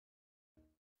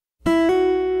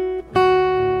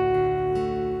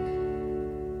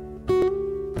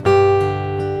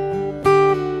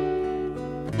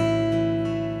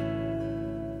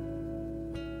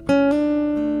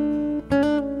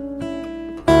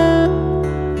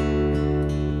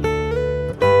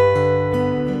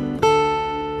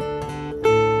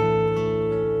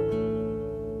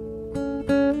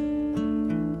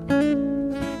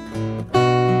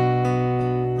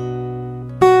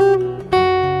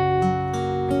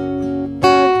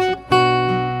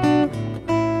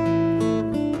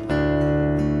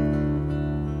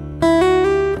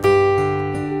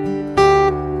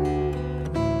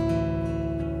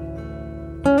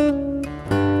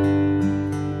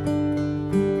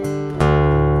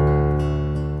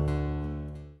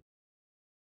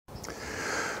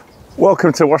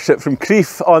Welcome to worship from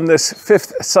Crieff on this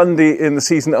fifth Sunday in the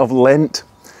season of Lent.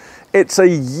 It's a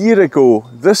year ago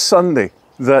this Sunday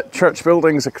that church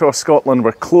buildings across Scotland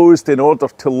were closed in order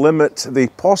to limit the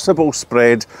possible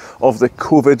spread of the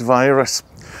COVID virus.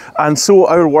 And so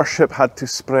our worship had to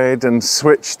spread and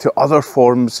switch to other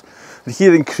forms. And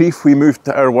here in Crieff we moved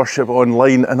to our worship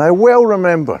online, and I well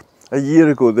remember a year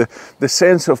ago the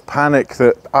sense of panic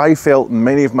that I felt and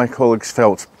many of my colleagues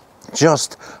felt.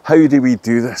 Just how do we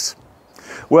do this?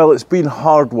 Well, it's been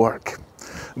hard work,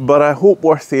 but I hope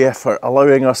worth the effort,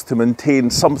 allowing us to maintain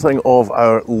something of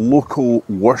our local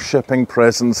worshipping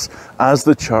presence as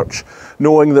the church,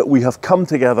 knowing that we have come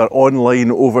together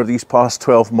online over these past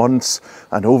 12 months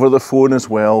and over the phone as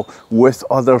well with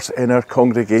others in our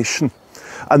congregation.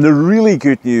 And the really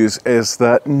good news is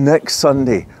that next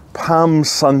Sunday, Palm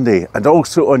Sunday, and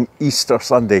also on Easter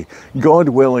Sunday, God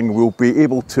willing, we'll be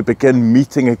able to begin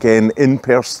meeting again in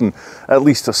person, at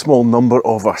least a small number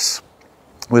of us,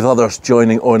 with others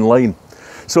joining online.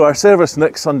 So our service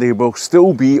next Sunday will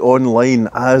still be online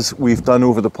as we've done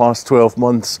over the past 12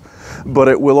 months, but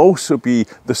it will also be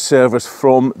the service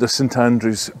from the St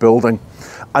Andrew's building.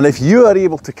 And if you are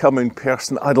able to come in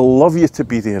person, I'd love you to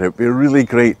be there. It'd be really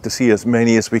great to see as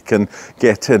many as we can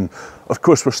get in. Of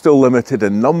course, we're still limited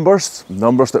in numbers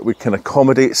that we can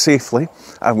accommodate safely,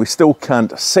 and we still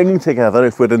can't sing together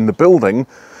if we're in the building,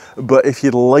 but if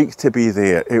you'd like to be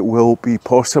there, it will be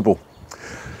possible.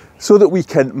 So that we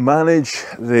can manage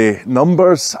the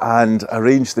numbers and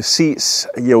arrange the seats,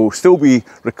 you'll still be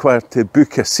required to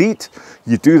book a seat.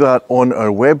 You do that on our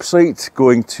website,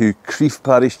 going to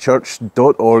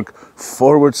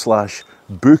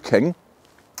crieffparishchurch.org/booking,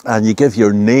 and you give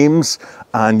your names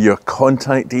and your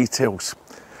contact details.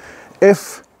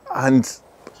 If, and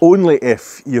only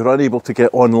if, you're unable to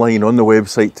get online on the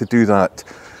website to do that,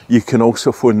 you can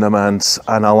also phone the manse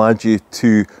and I'll add you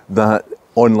to that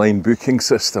online booking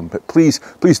system. But please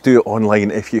do it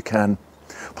online if you can.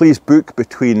 Please book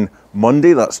between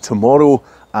Monday, that's tomorrow,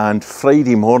 and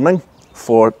Friday morning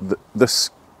for this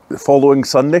following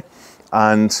Sunday.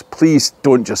 And please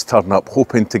don't just turn up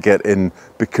hoping to get in,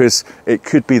 because it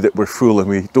could be that we're full and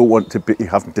we don't want to be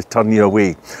having to turn you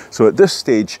away. So at this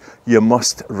stage, you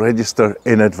must register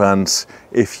in advance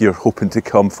if you're hoping to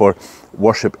come for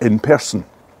worship in person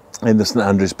in the St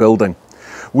Andrew's building.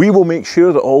 We will make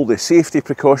sure that all the safety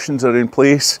precautions are in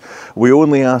place. We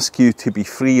only ask you to be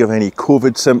free of any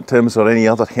COVID symptoms or any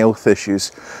other health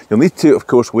issues. You'll need to, of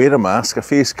course, wear a mask, a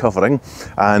face covering,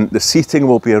 and the seating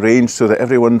will be arranged so that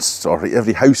every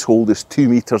household is 2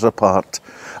 metres apart.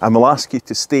 And we'll ask you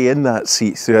to stay in that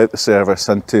seat throughout the service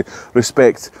and to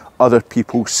respect other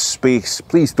people's space.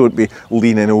 Please don't be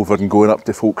leaning over and going up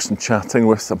to folks and chatting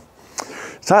with them.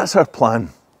 So that's our plan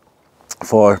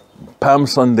for Palm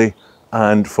Sunday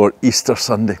and for Easter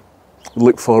Sunday.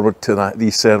 Look forward to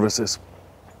these services.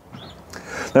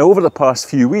 Now, over the past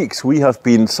few weeks, we have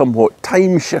been somewhat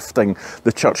time shifting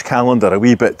the church calendar a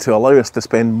wee bit to allow us to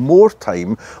spend more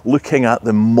time looking at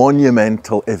the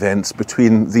monumental events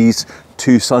between these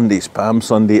two Sundays, Palm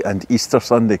Sunday and Easter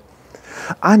Sunday.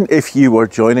 And if you were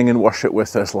joining in worship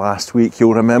with us last week,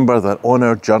 you'll remember that on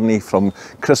our journey from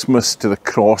Christmas to the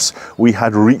cross, we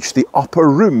had reached the upper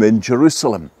room in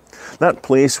Jerusalem. That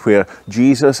place where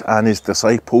Jesus and his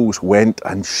disciples went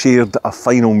and shared a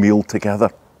final meal together.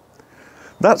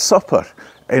 That supper,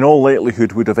 in all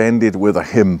likelihood, would have ended with a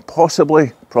hymn,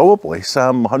 probably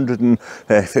Psalm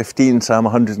 115, Psalm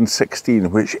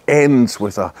 116, which ends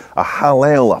with a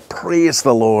Hallel, a praise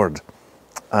the Lord.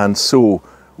 And so,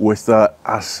 with that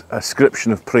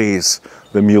ascription of praise,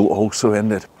 the meal also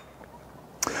ended.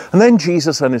 And then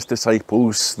Jesus and his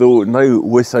disciples, though now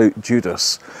without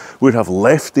Judas, would have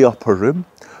left the upper room,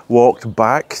 walked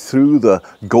back through the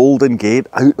Golden Gate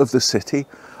out of the city,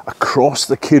 across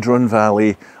the Kidron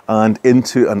Valley and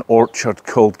into an orchard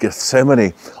called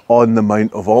Gethsemane on the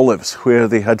Mount of Olives, where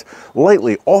they had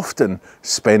likely often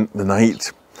spent the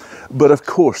night. But of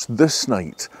course, this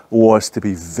night was to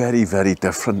be very, very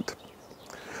different.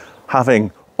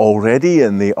 Having already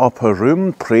in the upper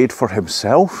room prayed for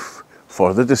himself,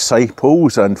 for the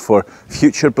disciples and for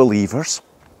future believers,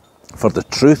 for the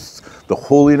truth, the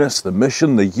holiness, the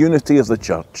mission, the unity of the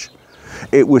church.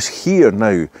 It was here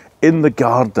now, in the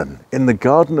Garden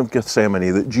of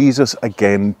Gethsemane, that Jesus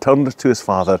again turned to his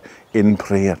Father in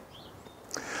prayer.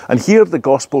 And here the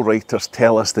Gospel writers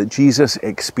tell us that Jesus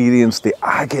experienced the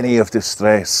agony of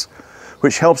distress,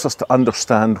 which helps us to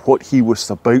understand what he was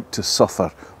about to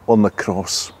suffer on the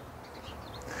cross.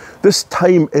 This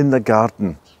time in the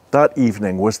garden that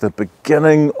evening was the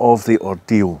beginning of the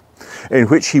ordeal, in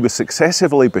which he was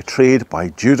successively betrayed by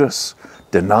Judas,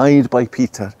 denied by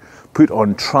Peter, put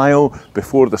on trial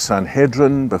before the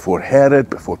Sanhedrin, before Herod,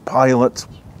 before Pilate,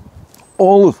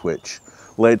 all of which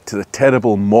led to the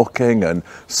terrible mocking and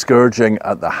scourging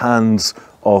at the hands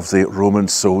of the Roman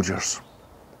soldiers.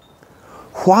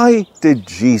 Why did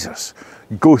Jesus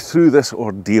go through this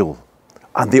ordeal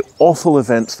and the awful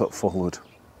events that followed?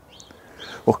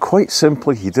 Well, quite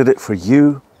simply, he did it for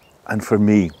you and for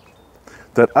me,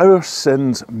 that our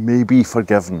sins may be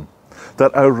forgiven,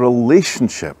 that our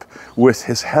relationship with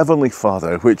his heavenly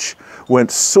Father, which went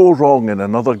so wrong in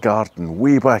another garden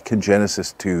way back in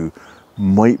Genesis 2,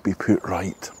 might be put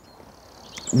right.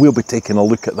 We'll be taking a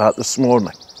look at that this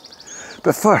morning.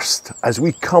 But first, as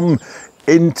we come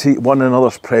into one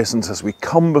another's presence, as we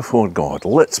come before God,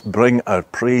 let's bring our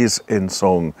praise in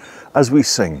song as we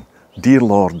sing, "Dear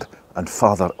Lord and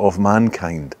Father of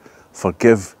mankind,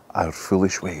 forgive our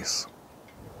foolish ways."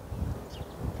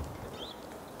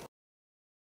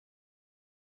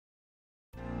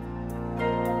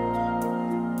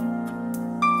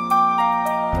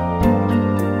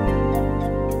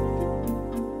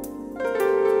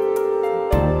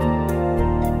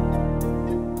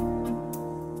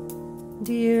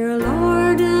 Dear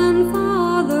Lord and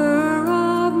Father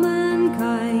of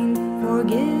mankind,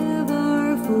 forgive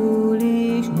our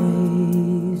foolish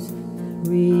ways.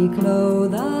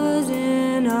 Reclothe us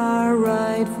in our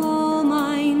rightful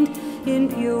mind, in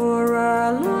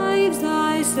purer lives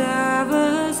thy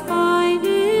service find,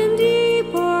 in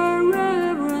deeper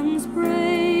reverence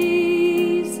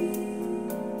praise,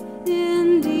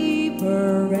 in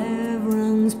deeper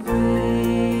reverence praise.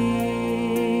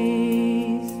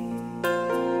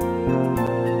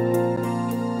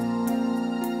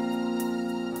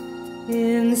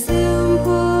 In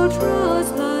simple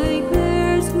trust like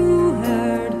theirs who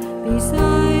heard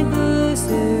beside the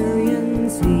Syrian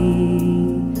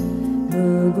sea,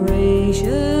 the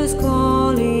gracious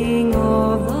calling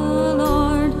of the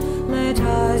Lord, let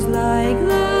us like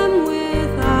them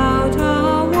without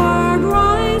a word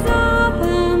rise up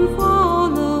and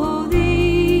follow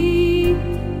thee,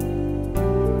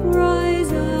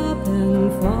 rise up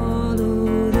and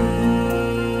follow thee.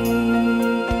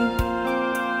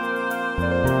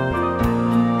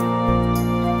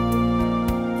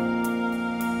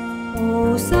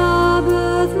 O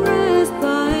Sabbath rest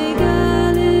by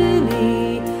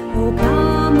Galilee, O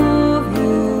calm of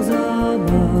hills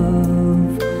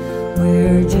above,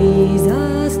 where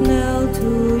Jesus knelt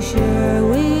to share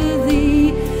with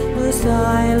thee the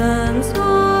silence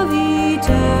of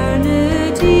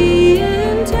eternity,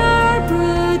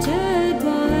 interpreted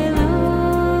by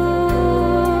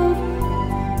love,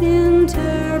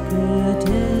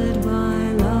 interpreted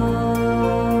by love.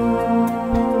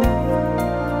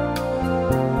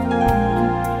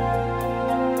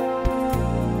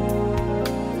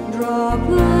 Drop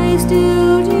thy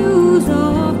still dews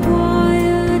of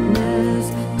quietness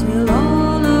till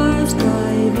all our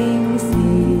striving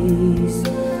cease.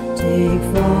 Take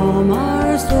from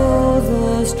our souls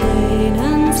the strain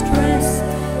and stress,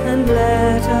 and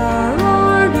let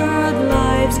our ordered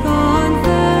lives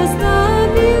confess the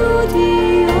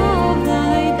beauty of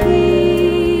thy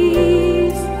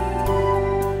peace,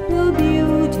 the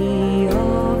beauty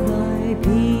of thy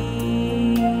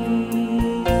peace.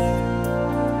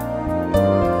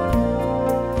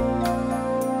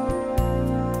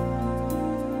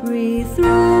 Breathe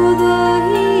through the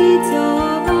heats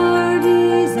of our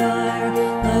desire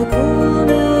thy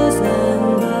coolness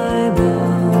and thy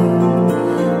balm.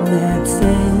 Let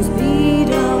sense be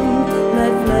dumb,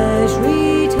 let flesh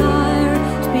retire.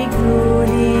 Speak through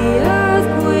the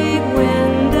earthquake,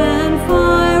 wind and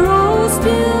fire. O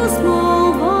still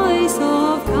small voice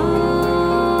of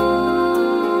calm,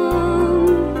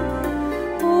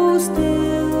 O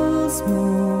still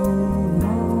small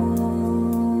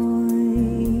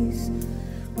voice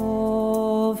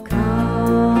of calm.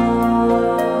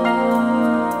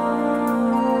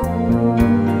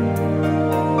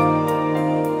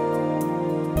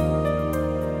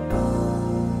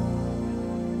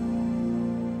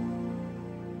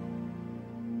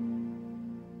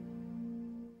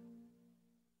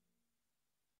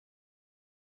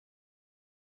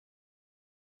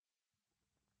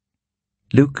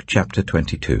 Luke chapter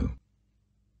 22.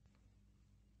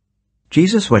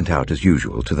 Jesus went out as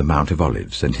usual to the Mount of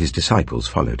Olives, and his disciples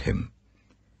followed him.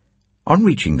 On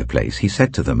reaching the place, he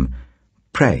said to them,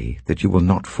 "Pray that you will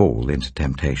not fall into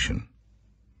temptation."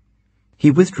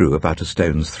 He withdrew about a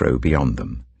stone's throw beyond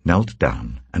them, knelt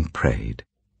down, and prayed,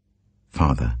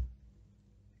 "Father,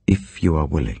 if you are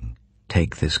willing,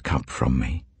 take this cup from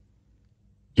me.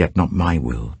 Yet not my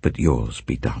will, but yours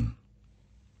be done."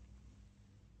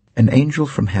 An angel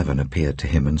from heaven appeared to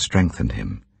him and strengthened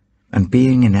him. and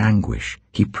being in anguish,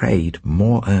 he prayed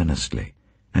more earnestly,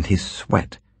 and his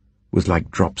sweat was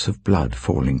like drops of blood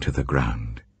falling to the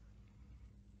ground.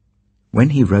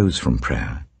 When he rose from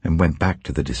prayer and went back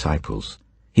to the disciples,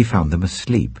 he found them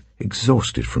asleep,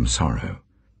 exhausted from sorrow.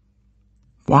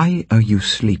 "Why are you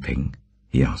sleeping?"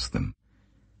 he asked them.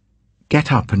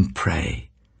 "Get up and pray,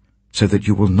 so that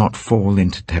you will not fall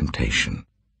into temptation."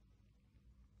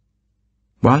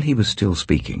 While he was still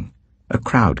speaking, a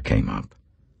crowd came up,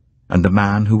 and the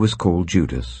man who was called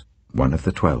Judas, one of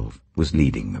the 12, was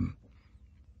leading them.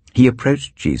 He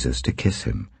approached Jesus to kiss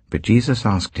him, but Jesus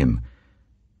asked him,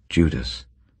 "Judas,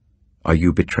 are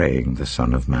you betraying the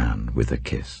Son of Man with a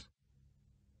kiss?"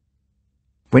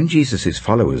 When Jesus'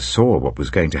 followers saw what was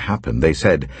going to happen, they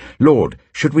said, "Lord,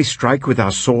 should we strike with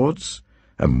our swords?"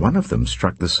 And one of them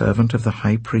struck the servant of the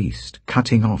high priest,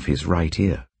 cutting off his right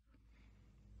ear.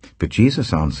 But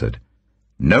Jesus answered,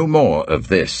 "No more of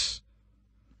this."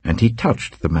 And he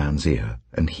touched the man's ear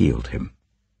and healed him.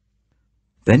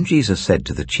 Then Jesus said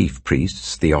to the chief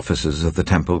priests, the officers of the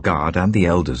temple guard, and the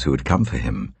elders who had come for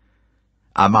him,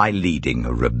 "Am I leading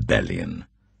a rebellion,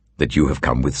 that you have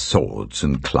come with swords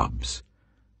and clubs?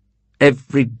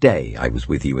 Every day I was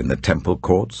with you in the temple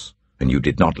courts, and you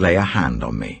did not lay a hand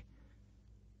on me.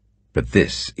 But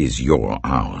this is your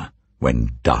hour,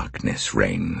 when darkness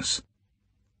reigns."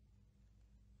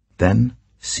 Then,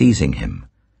 seizing him,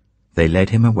 they led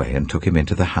him away and took him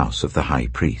into the house of the high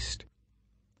priest.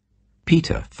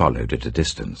 Peter followed at a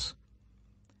distance.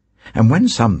 And when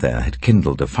some there had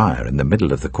kindled a fire in the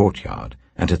middle of the courtyard,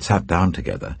 and had sat down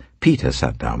together, Peter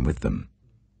sat down with them.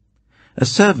 A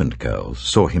servant girl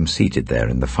saw him seated there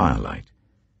in the firelight.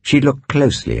 She looked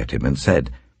closely at him and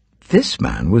said, "This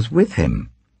man was with him."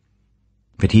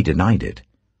 But he denied it.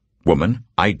 "Woman,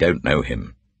 I don't know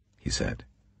him," he said.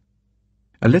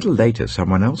 A little later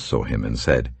someone else saw him and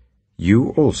said, "You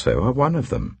also are one of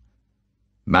them."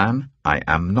 "Man, I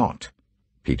am not,"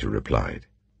 Peter replied.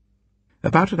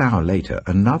 About an hour later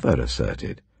another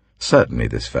asserted, "Certainly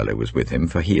this fellow was with him,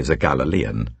 for he is a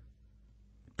Galilean."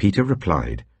 Peter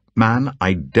replied, "Man,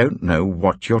 I don't know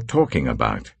what you're talking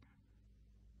about."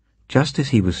 Just as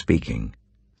he was speaking,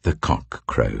 the cock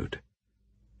crowed.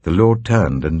 The Lord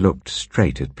turned and looked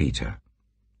straight at Peter.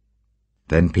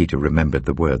 Then Peter remembered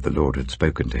the word the Lord had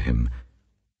spoken to him,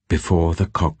 "Before the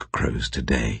cock crows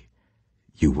today,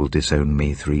 you will disown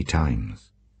me 3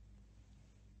 times."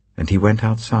 And he went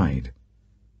outside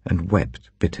and wept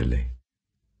bitterly.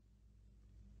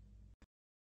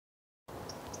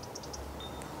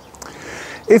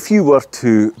 If you were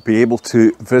to be able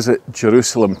to visit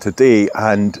Jerusalem today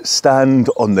and stand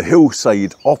on the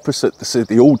hillside opposite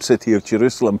the old city of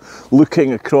Jerusalem,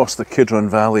 looking across the Kidron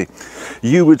Valley,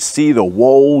 you would see the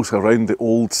walls around the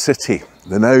old city,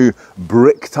 the now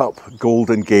bricked up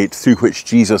Golden Gate through which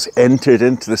Jesus entered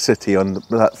into the city on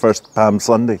that first Palm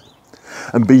Sunday.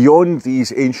 And beyond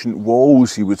these ancient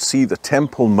walls you would see the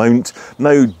Temple Mount,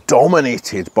 now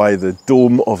dominated by the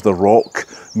Dome of the Rock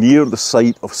near the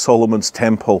site of Solomon's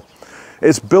Temple.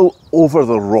 It's built over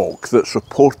the rock that's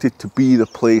reported to be the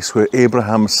place where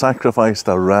Abraham sacrificed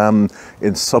a ram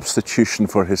in substitution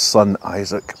for his son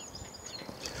Isaac.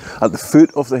 At the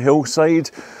foot of the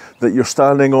hillside that you're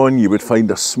standing on, you would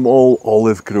find a small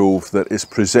olive grove that is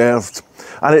preserved,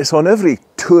 and it's on every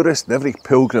tourist and every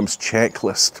pilgrim's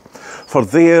checklist. For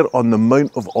there on the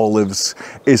Mount of Olives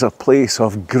is a place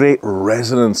of great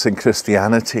resonance in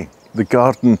Christianity, the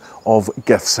Garden of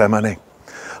Gethsemane.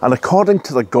 And according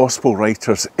to the Gospel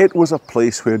writers, it was a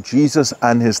place where Jesus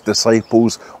and his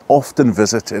disciples often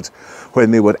visited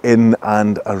when they were in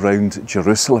and around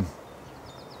Jerusalem.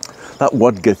 That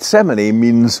word Gethsemane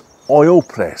means oil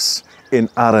press in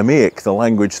Aramaic, the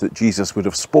language that Jesus would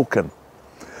have spoken.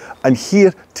 And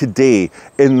here today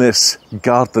in this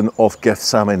Garden of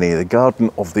Gethsemane, the Garden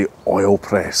of the Oil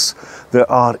Press,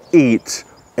 there are 8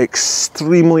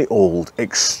 extremely old,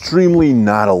 extremely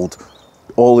gnarled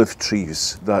olive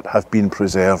trees that have been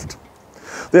preserved.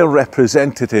 They're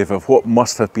representative of what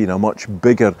must have been a much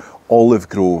bigger olive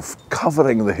grove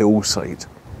covering the hillside.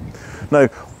 Now,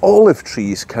 olive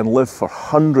trees can live for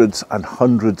hundreds and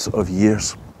hundreds of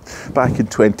years. Back in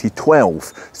 2012,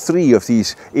 3 of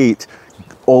these 8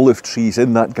 olive trees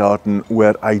in that garden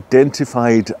were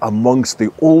identified amongst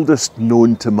the oldest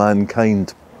known to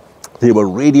mankind. They were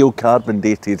radiocarbon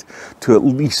dated to at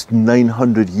least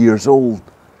 900 years old.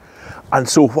 And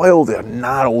so while their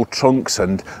narrow trunks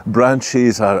and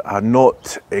branches are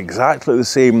not exactly the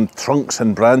same trunks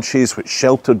and branches which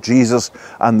sheltered Jesus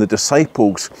and the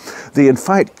disciples, they in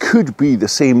fact could be the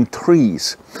same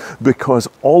trees, because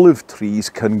olive trees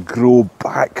can grow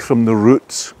back from the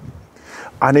roots.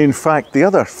 And in fact, the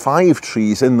other 5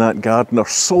 trees in that garden are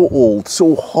so old,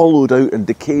 so hollowed out and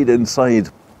decayed inside,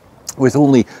 with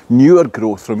only newer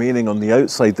growth remaining on the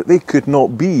outside, that they could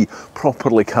not be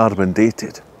properly carbon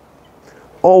dated.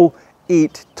 All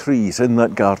 8 trees in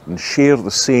that garden share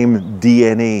the same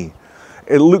DNA.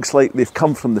 It looks like they've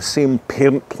come from the same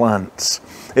parent plants.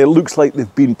 It looks like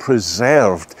they've been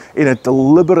preserved in a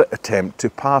deliberate attempt to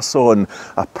pass on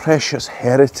a precious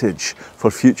heritage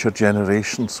for future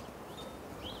generations.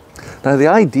 Now, the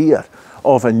idea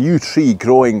of a new tree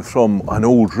growing from an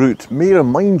old root may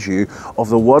remind you of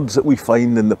the words that we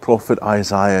find in the prophet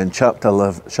Isaiah in chapter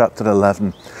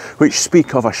 11, which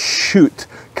speak of a shoot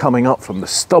coming up from the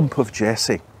stump of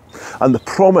Jesse, and the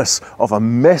promise of a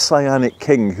messianic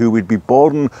king who would be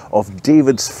born of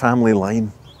David's family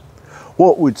line.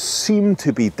 What would seem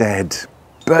to be dead,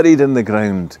 buried in the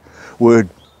ground, would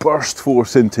burst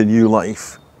forth into new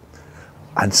life.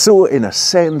 And so, in a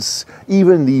sense,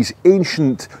 even these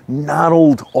ancient,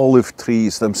 gnarled olive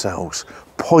trees themselves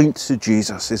point to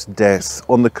Jesus' death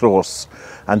on the cross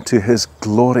and to his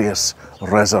glorious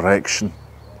resurrection.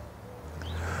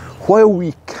 While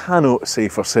we cannot say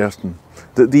for certain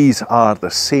that these are the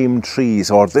same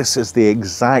trees, or this is the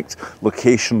exact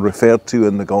location referred to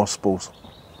in the Gospels,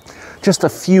 just a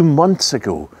few months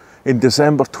ago, in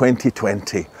December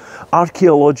 2020,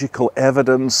 archaeological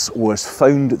evidence was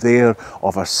found there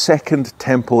of a Second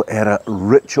Temple era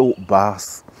ritual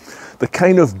bath, the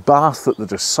kind of bath that the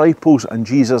disciples and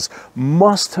Jesus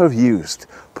must have used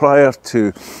prior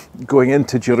to going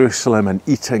into Jerusalem and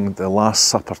eating the Last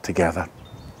Supper together.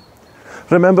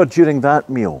 Remember, during that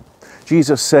meal,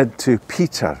 Jesus said to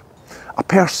Peter, "A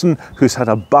person who's had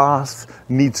a bath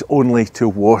needs only to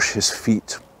wash his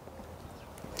feet."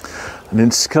 And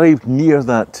inscribed near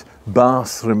that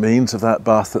bath, remains of that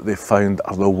bath that they found,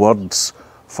 are the words,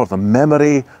 "For the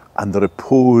memory and the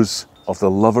repose of the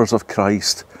lovers of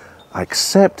Christ,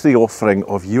 accept the offering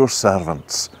of your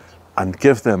servants and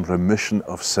give them remission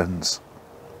of sins."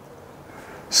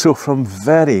 So from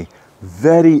very,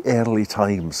 very early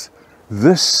times,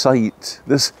 this site,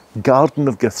 this Garden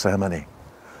of Gethsemane,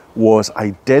 was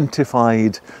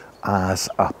identified as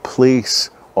a place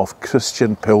of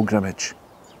Christian pilgrimage.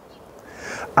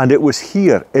 And it was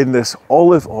here in this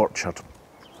olive orchard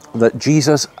that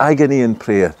Jesus' agony in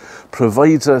prayer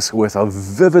provides us with a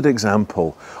vivid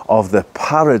example of the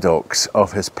paradox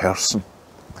of his person.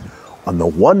 On the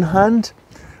one hand,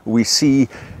 we see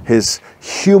his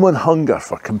human hunger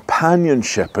for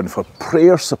companionship and for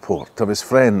prayer support of his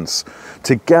friends,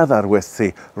 together with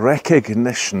the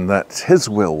recognition that his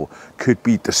will could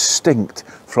be distinct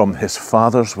from his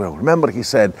Father's will. Remember, he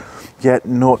said, "Yet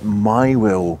not my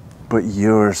will, but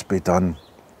yours be done."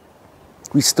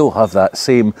 We still have that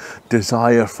same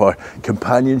desire for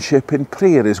companionship in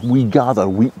prayer as we gather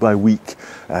week by week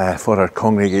for our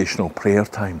congregational prayer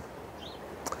time.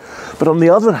 But on the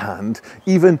other hand,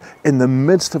 even in the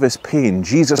midst of his pain,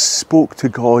 Jesus spoke to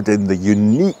God in the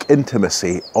unique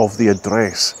intimacy of the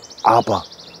address, "Abba,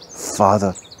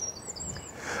 Father."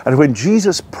 And when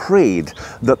Jesus prayed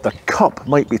that the cup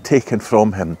might be taken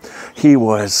from him, he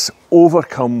was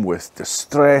overcome with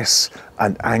distress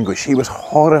and anguish. He was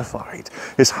horrified.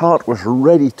 His heart was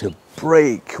ready to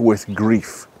break with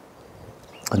grief.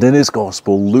 And in his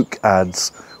gospel, Luke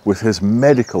adds, with his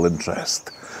medical interest,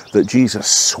 that Jesus'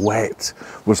 sweat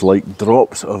was like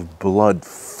drops of blood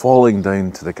falling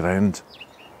down to the ground.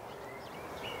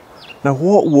 Now,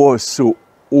 what was so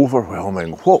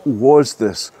overwhelming? What was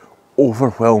this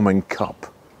overwhelming cup?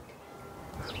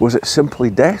 Was it simply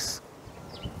death?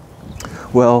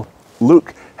 Well,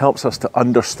 Luke helps us to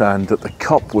understand that the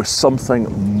cup was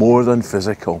something more than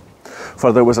physical,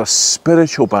 for there was a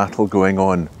spiritual battle going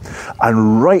on,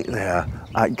 and right there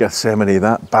at Gethsemane,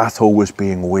 that battle was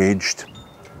being waged.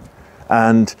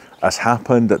 And as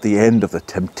happened at the end of the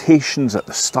temptations at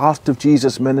the start of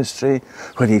Jesus' ministry,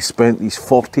 when he spent these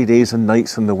 40 days and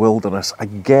nights in the wilderness,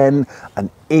 again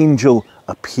an angel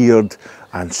appeared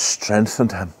and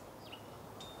strengthened him.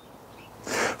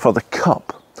 For the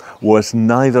cup was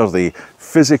neither the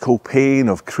physical pain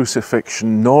of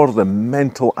crucifixion nor the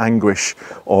mental anguish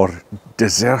or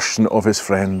desertion of his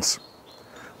friends,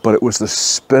 but it was the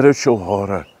spiritual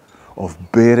horror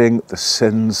of bearing the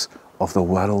sins of the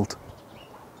world.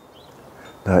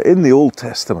 Now, in the Old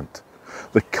Testament,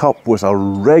 the cup was a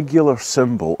regular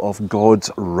symbol of God's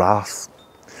wrath.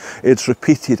 It's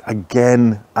repeated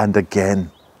again and again.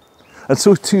 And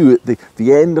so too at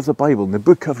the end of the Bible, in the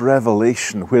book of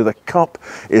Revelation, where the cup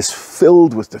is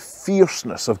filled with the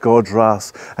fierceness of God's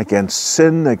wrath against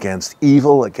sin, against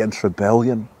evil, against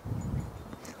rebellion.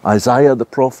 Isaiah the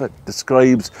prophet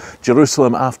describes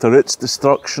Jerusalem after its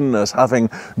destruction as having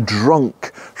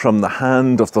drunk from the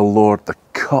hand of the Lord the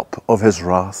cup of his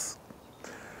wrath.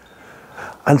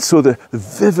 And so the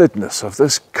vividness of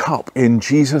this cup in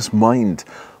Jesus' mind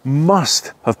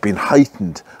must have been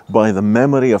heightened by the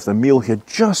memory of the meal he had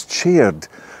just shared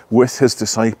with his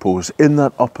disciples in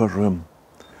that upper room,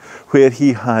 where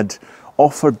he had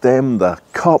offered them the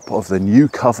cup of the new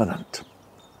covenant.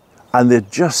 And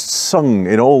they'd just sung,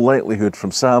 in all likelihood,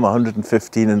 from Psalm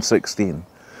 115 and 16,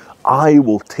 I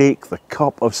will take the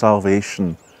cup of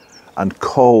salvation and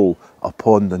call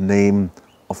upon the name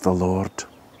of the Lord.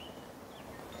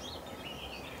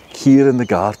 Here in the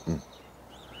garden,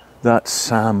 that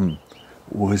psalm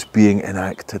was being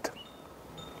enacted.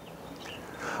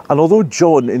 And although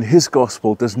John in his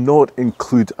gospel does not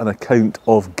include an account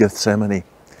of Gethsemane,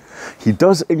 he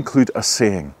does include a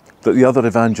saying that the other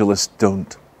evangelists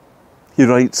don't. He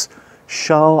writes,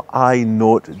 shall I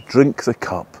not drink the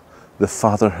cup the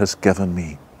Father has given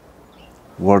me?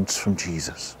 Words from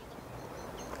Jesus.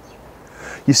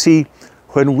 You see,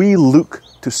 when we look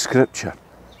to Scripture,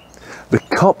 the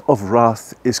cup of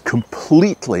wrath is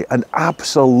completely and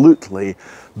absolutely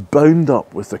bound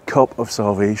up with the cup of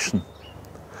salvation.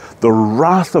 The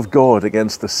wrath of God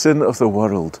against the sin of the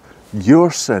world,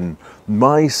 your sin,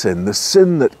 my sin, the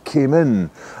sin that came in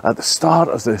at the start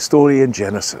of the story in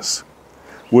Genesis,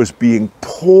 was being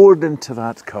poured into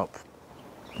that cup.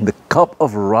 The cup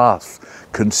of wrath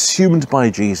consumed by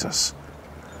Jesus,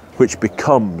 which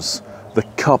becomes the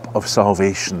cup of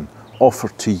salvation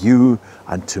offered to you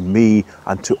and to me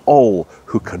and to all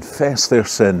who confess their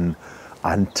sin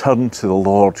and turn to the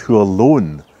Lord, who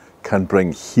alone can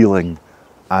bring healing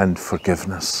and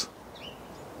forgiveness.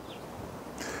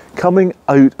 Coming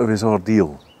out of his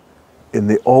ordeal in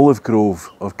the olive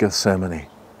grove of Gethsemane,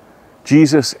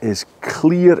 Jesus is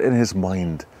clear in his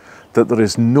mind that there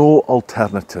is no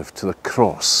alternative to the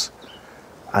cross,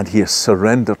 and he has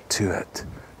surrendered to it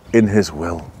in his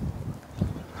will.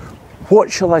 What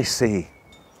shall I say?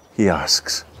 He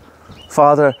asks.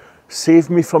 Father, save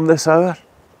me from this hour?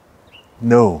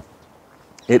 No,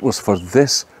 it was for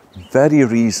this very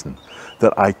reason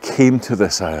that I came to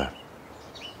this hour.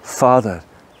 Father,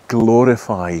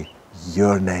 glorify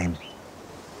your name.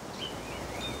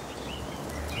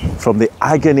 From the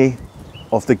agony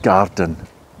of the garden,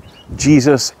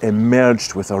 Jesus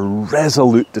emerged with a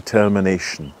resolute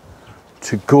determination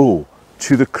to go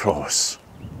to the cross.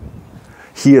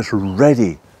 He is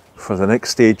ready for the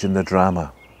next stage in the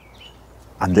drama,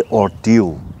 and the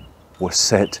ordeal was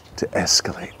set to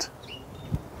escalate.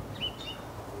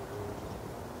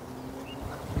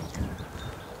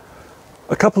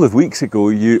 A couple of weeks ago,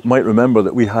 you might remember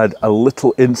that we had a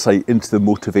little insight into the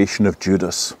motivation of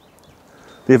Judas.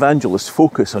 The evangelists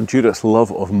focus on Judas'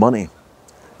 love of money.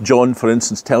 John, for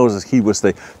instance, tells us he was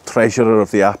the treasurer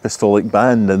of the apostolic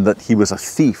band and that he was a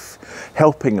thief,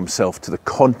 helping himself to the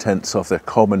contents of their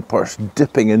common purse,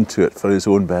 dipping into it for his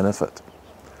own benefit.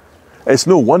 It's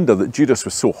no wonder that Judas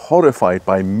was so horrified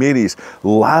by Mary's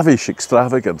lavish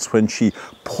extravagance when she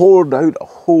poured out a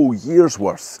whole year's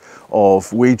worth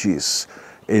of wages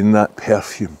in that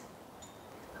perfume.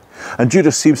 And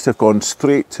Judas seems to have gone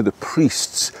straight to the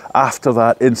priests after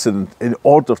that incident in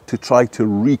order to try to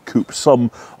recoup some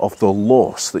of the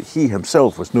loss that he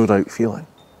himself was no doubt feeling.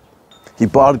 He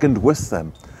bargained with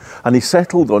them, and he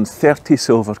settled on 30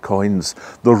 silver coins,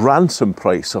 the ransom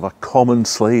price of a common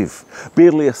slave,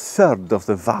 barely a third of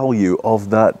the value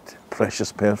of that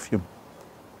precious perfume.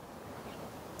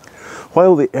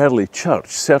 While the early church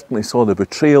certainly saw the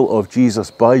betrayal of Jesus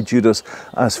by Judas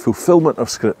as fulfillment of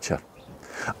Scripture,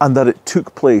 and that it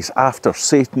took place after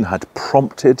Satan had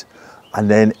prompted and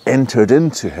then entered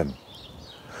into him,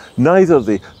 neither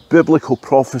the biblical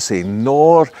prophecy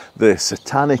nor the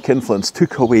satanic influence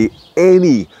took away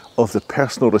any of the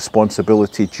personal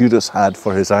responsibility Judas had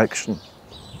for his action.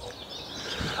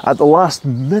 At the last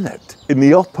minute, in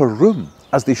the upper room,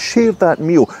 as they shared that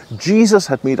meal, Jesus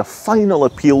had made a final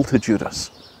appeal to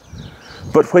Judas.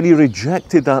 But when he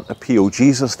rejected that appeal,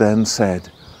 Jesus then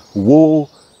said, "Woe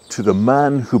to the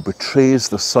man who betrays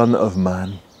the Son of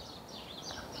Man."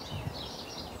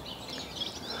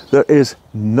 There is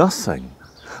nothing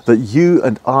that you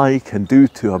and I can do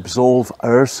to absolve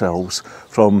ourselves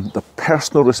from the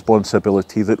personal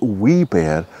responsibility that we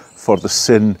bear for the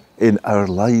sin in our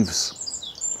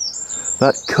lives.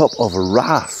 That cup of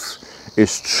wrath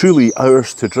is truly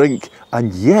ours to drink,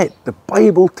 and yet the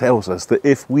Bible tells us that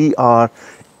if we are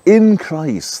in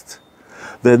Christ,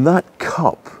 then that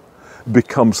cup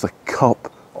becomes the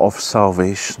cup of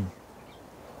salvation.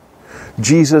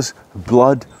 Jesus'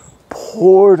 blood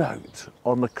poured out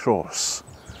on the cross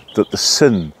that the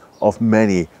sin of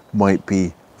many might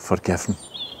be forgiven.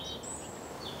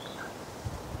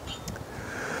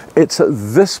 It's at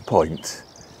this point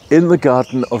in the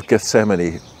Garden of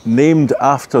Gethsemane, named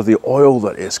after the oil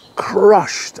that is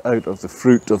crushed out of the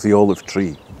fruit of the olive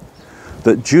tree,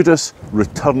 that Judas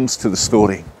returns to the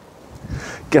story.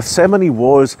 Gethsemane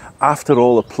was, after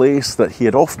all, a place that he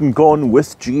had often gone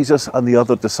with Jesus and the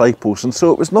other disciples, and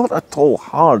so it was not at all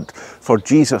hard for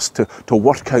Jesus to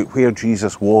work out where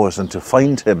Jesus was and to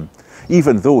find him,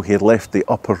 even though he had left the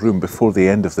upper room before the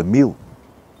end of the meal.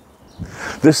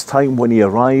 This time when he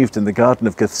arrived in the Garden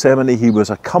of Gethsemane, he was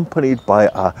accompanied by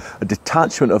a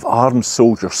detachment of armed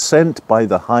soldiers sent by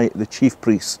the chief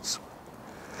priests.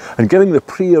 And giving the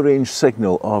pre-arranged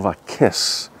signal of a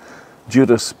kiss,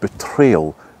 Judas'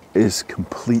 betrayal is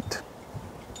complete.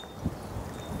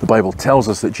 The Bible tells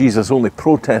us that Jesus' only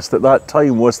protest at that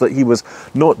time was that he was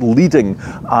not leading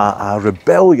a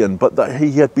rebellion, but that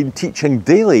he had been teaching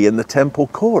daily in the temple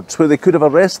courts, where they could have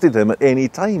arrested him at any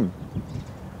time.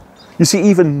 You see,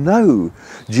 even now,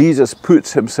 Jesus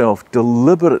puts himself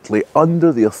deliberately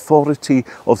under the authority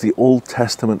of the Old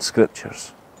Testament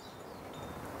scriptures.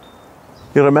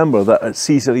 You remember that at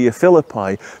Caesarea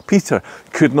Philippi, Peter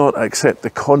could not accept the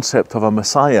concept of a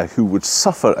Messiah who would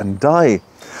suffer and die.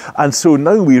 And so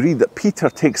now we read that Peter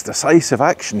takes decisive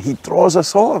action. He draws a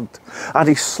sword and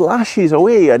he slashes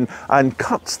away and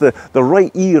cuts the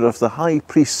right ear of the high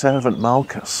priest servant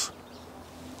Malchus.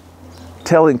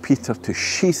 Telling Peter to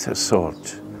sheath his sword,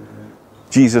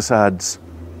 Jesus adds,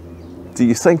 "Do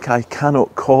you think I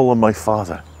cannot call on my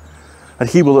Father, and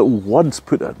he will at once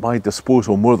put at my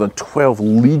disposal more than 12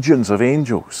 legions of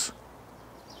angels?"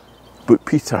 But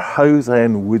Peter, how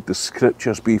then would the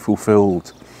scriptures be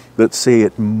fulfilled that say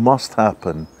it must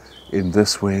happen in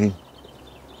this way?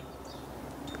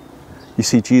 You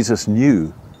see, Jesus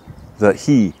knew that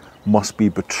he must be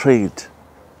betrayed,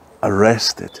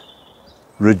 arrested,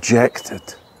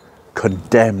 rejected,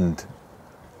 condemned,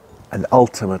 and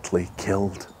ultimately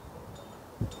killed.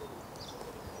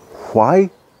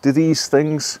 Why do these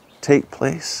things take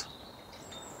place?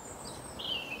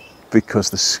 Because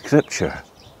the scripture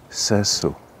says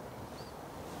so.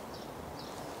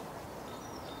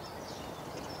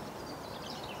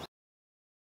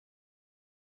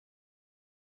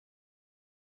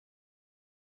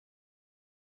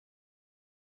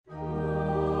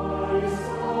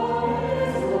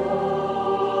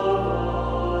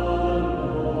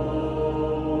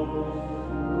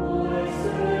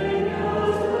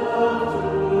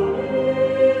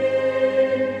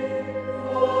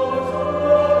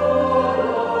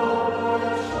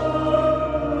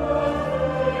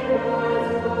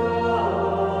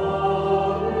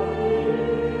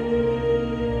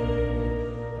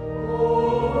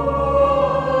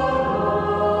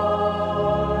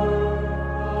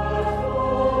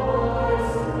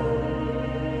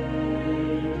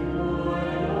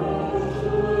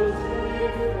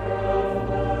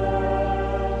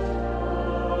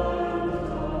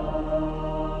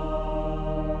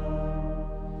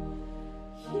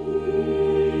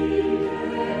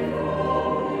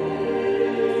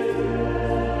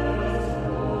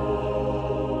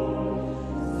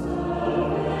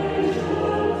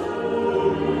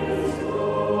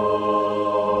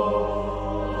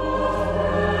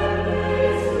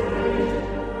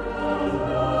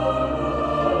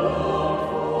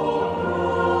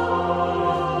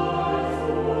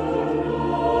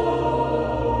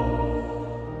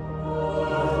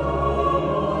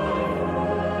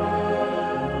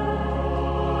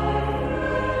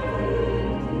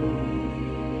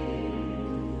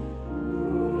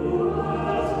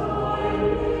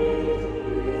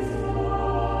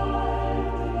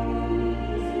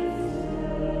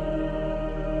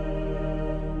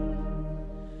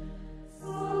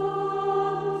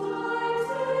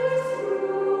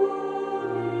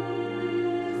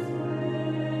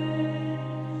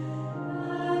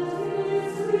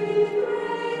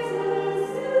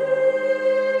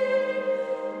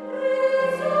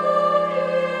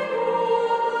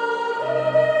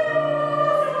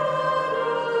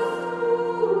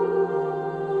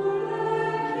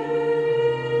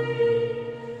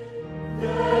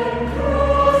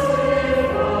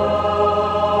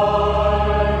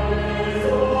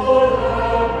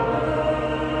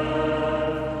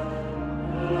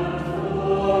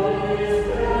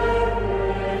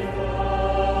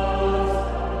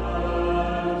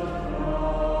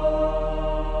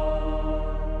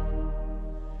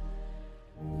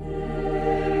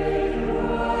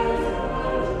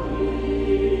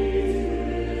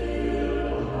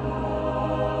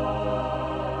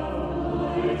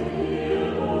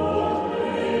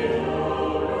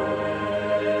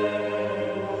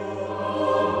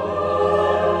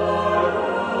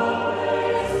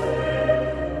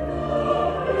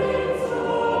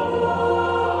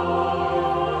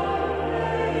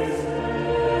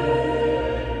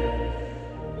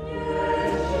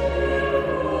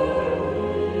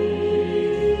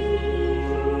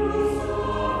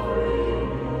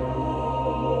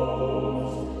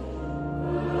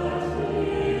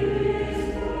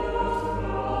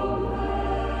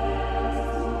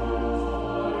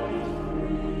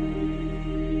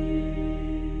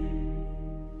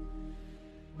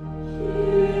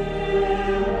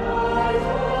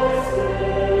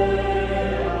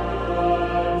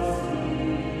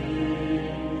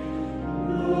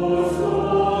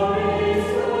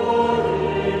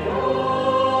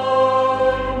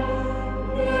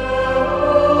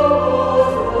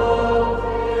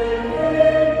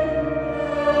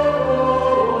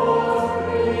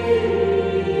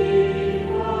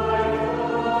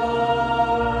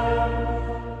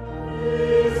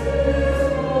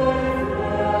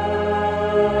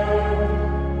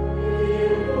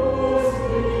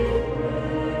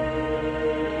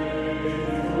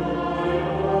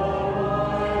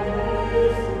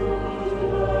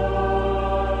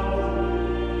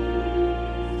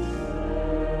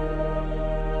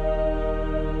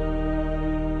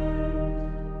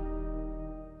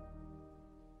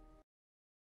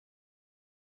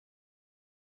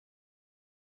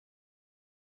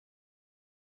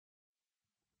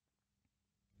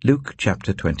 Luke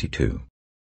chapter 22.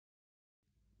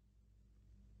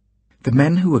 The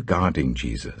men who were guarding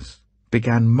Jesus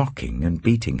began mocking and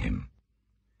beating him.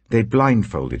 They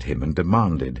blindfolded him and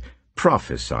demanded,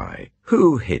 "Prophesy,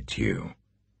 who hit you?"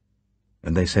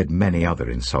 And they said many other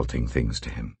insulting things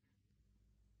to him.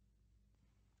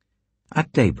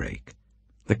 At daybreak,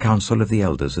 the council of the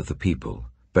elders of the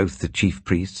people, both the chief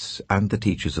priests and the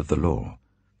teachers of the law,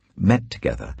 met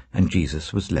together, and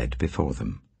Jesus was led before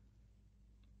them.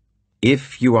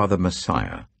 "If you are the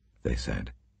Messiah," they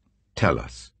said, "tell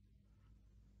us."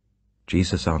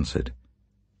 Jesus answered,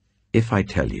 "If I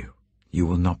tell you, you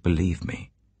will not believe me,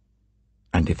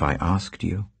 and if I asked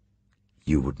you,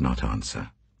 you would not answer.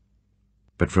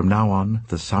 But from now on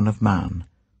the Son of Man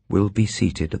will be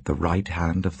seated at the right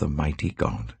hand of the mighty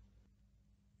God."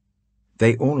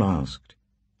 They all asked,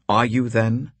 "Are you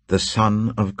then the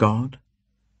Son of God?"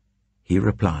 He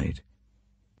replied,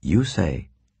 "You say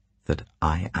that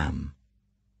I am."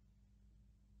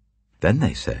 Then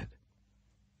they said,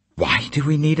 "Why do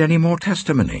we need any more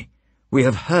testimony? We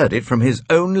have heard it from his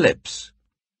own lips."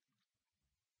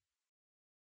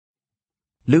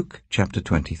 Luke chapter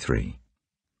 23.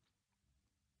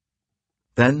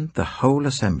 Then the whole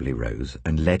assembly rose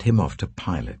and led him off to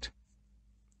Pilate.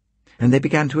 And they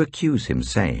began to accuse him,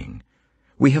 saying,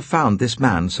 "We have found this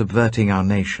man subverting our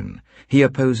nation. He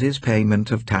opposes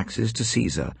payment of taxes to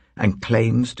Caesar and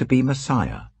claims to be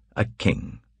Messiah, a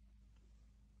king."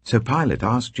 So Pilate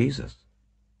asked Jesus,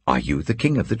 "Are you the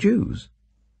king of the Jews?"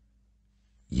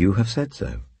 "You have said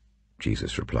so,"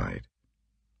 Jesus replied.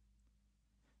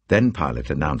 Then Pilate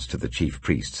announced to the chief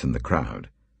priests and the crowd,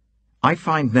 "I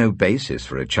find no basis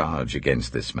for a charge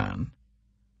against this man."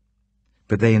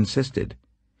 But they insisted,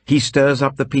 "He stirs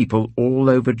up the people all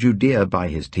over Judea by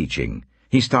his teaching.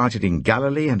 He started in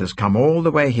Galilee and has come all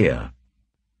the way here."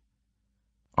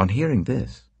 On hearing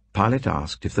this, Pilate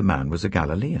asked if the man was a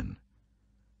Galilean.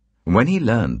 When he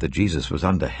learned that Jesus was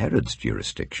under Herod's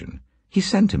jurisdiction, he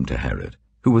sent him to Herod,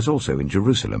 who was also in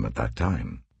Jerusalem at that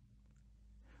time.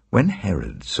 When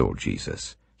Herod saw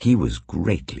Jesus, he was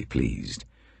greatly pleased,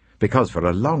 because for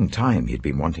a long time he had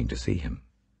been wanting to see him.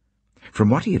 From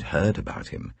what he had heard about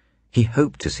him, he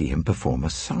hoped to see him perform a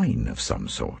sign of some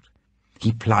sort.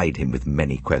 He plied him with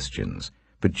many questions,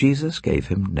 but Jesus gave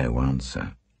him no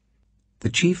answer. The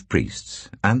chief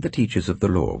priests and the teachers of the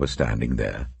law were standing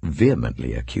there,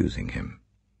 vehemently accusing him.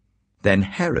 Then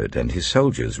Herod and his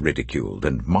soldiers ridiculed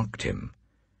and mocked him.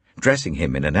 Dressing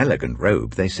him in an elegant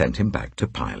robe, they sent him back to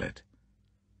Pilate.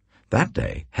 That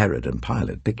day Herod and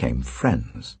Pilate became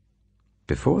friends.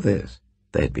 Before this,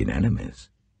 they had been enemies.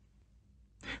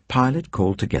 Pilate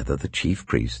called together the chief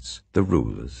priests, the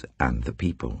rulers, and the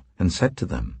people, and said to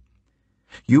them,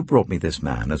 "You brought me this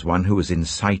man as one who was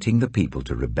inciting the people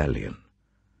to rebellion.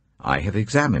 I have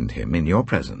examined him in your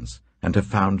presence, and have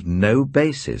found no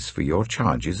basis for your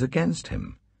charges against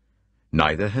him.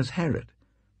 Neither has Herod,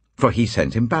 for he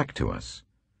sent him back to us.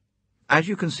 As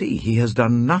you can see, he has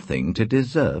done nothing to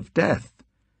deserve death.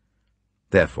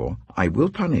 Therefore I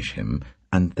will punish him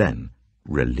and then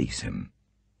release him."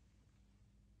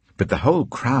 But the whole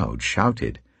crowd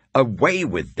shouted, "Away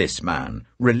with this man!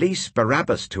 Release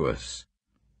Barabbas to us!"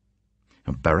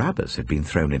 And Barabbas had been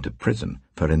thrown into prison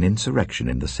for an insurrection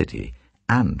in the city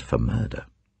and for murder.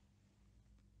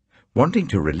 Wanting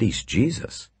to release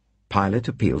Jesus, Pilate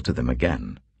appealed to them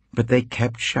again, but they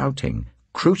kept shouting,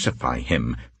 "Crucify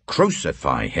him!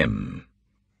 Crucify him!"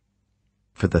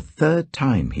 For the third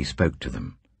time he spoke to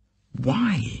them.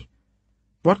 "Why?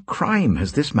 What crime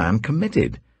has this man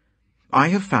committed? I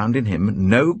have found in him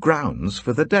no grounds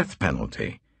for the death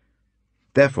penalty.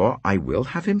 Therefore I will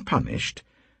have him punished,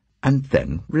 and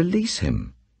then release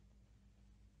him."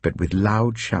 But with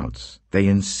loud shouts they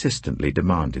insistently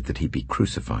demanded that he be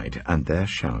crucified, and their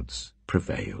shouts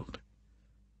prevailed.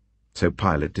 So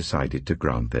Pilate decided to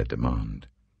grant their demand.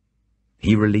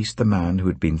 He released the man who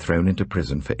had been thrown into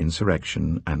prison for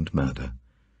insurrection and murder,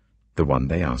 the one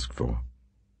they asked for,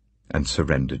 and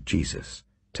surrendered Jesus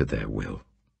to their will.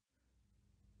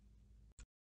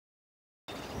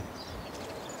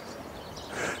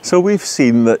 So we've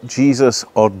seen that Jesus'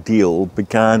 ordeal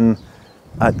began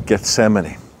at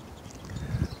Gethsemane.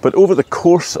 But over the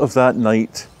course of that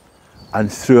night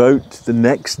and throughout the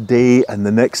next day and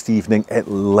the next evening, it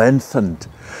lengthened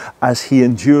as he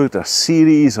endured a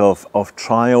series of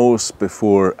trials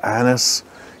before Annas,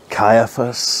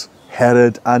 Caiaphas,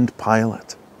 Herod and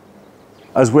Pilate,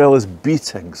 as well as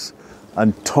beatings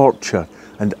and torture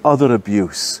and other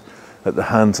abuse at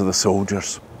the hands of the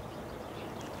soldiers.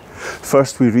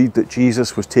 First we read that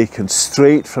Jesus was taken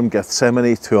straight from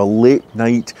Gethsemane to a late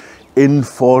night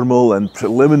informal and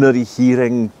preliminary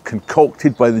hearing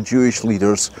concocted by the Jewish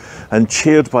leaders and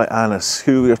chaired by Annas,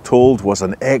 who we are told was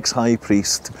an ex-high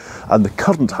priest and the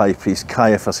current high priest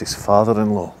Caiaphas'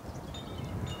 father-in-law.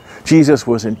 Jesus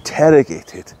was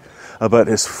interrogated about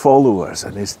his followers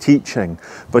and his teaching,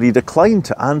 but he declined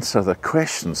to answer the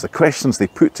questions they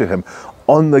put to him,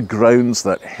 on the grounds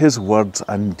that his words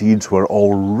and deeds were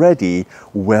already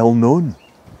well known.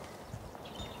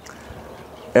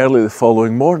 Early the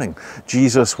following morning,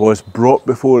 Jesus was brought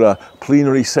before a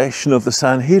plenary session of the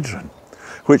Sanhedrin,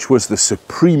 which was the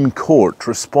supreme court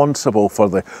responsible for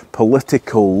the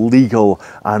political, legal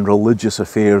and religious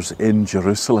affairs in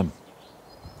Jerusalem.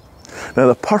 Now,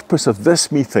 the purpose of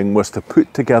this meeting was to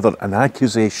put together an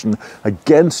accusation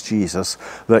against Jesus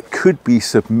that could be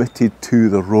submitted to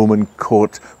the Roman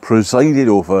court presided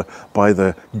over by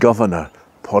the governor,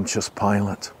 Pontius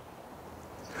Pilate.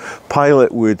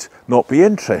 Pilate would not be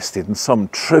interested in some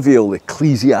trivial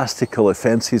ecclesiastical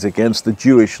offences against the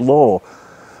Jewish law,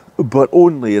 but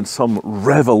only in some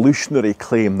revolutionary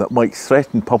claim that might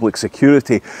threaten public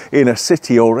security in a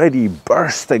city already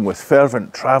bursting with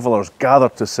fervent travellers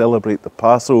gathered to celebrate the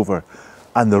Passover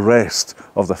and the rest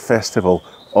of the festival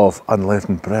of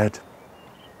unleavened bread.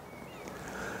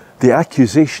 The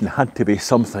accusation had to be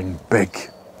something big,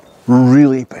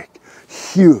 really big,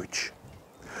 huge.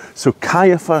 So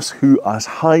Caiaphas, who as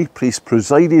high priest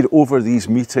presided over these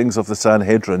meetings of the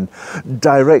Sanhedrin,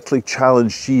 directly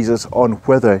challenged Jesus on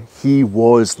whether he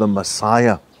was the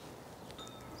Messiah.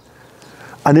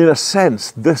 And in a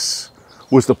sense, this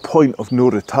was the point of no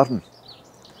return,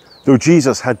 though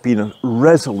Jesus had been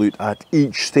resolute at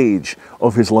each stage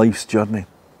of his life's journey.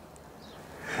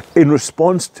 In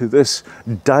response to this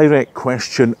direct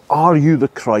question, are you the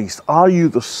Christ? Are you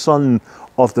the Son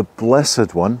of the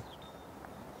Blessed One?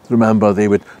 Remember, they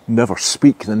would never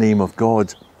speak the name of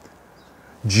God.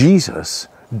 Jesus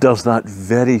does that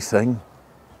very thing.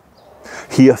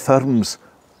 He affirms,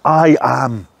 I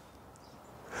am.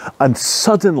 And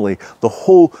suddenly, the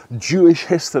whole Jewish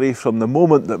history from the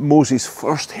moment that Moses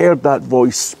first heard that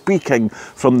voice speaking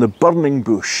from the burning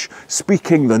bush,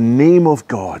 speaking the name of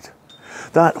God,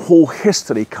 that whole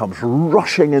history comes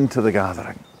rushing into the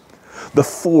gathering. The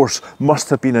force must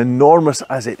have been enormous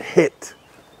as it hit.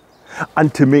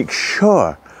 And to make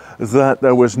sure that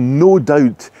there was no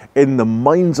doubt in the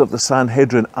minds of the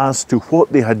Sanhedrin as to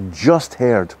what they had just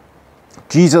heard,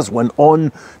 Jesus went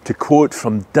on to quote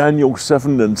from Daniel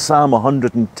 7 and Psalm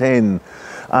 110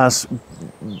 as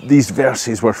these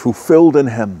verses were fulfilled in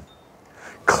him,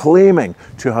 claiming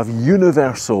to have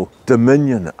universal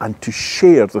dominion and to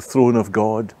share the throne of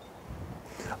God.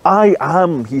 I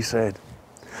am, he said,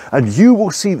 and you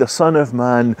will see the Son of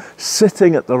Man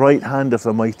sitting at the right hand of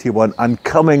the Mighty One and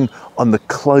coming on the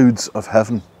clouds of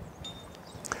heaven.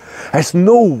 It's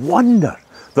no wonder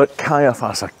that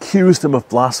Caiaphas accused him of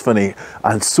blasphemy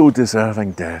and so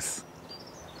deserving death.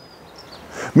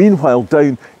 Meanwhile,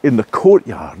 down in the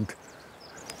courtyard,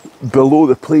 below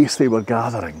the place they were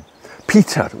gathering,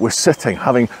 Peter was sitting,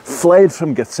 having fled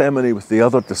from Gethsemane with the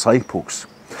other disciples.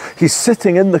 He's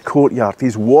sitting in the courtyard,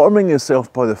 he's warming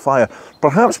himself by the fire.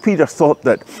 Perhaps Peter thought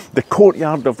that the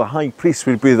courtyard of the high priest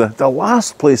would be the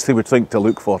last place they would think to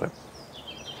look for him.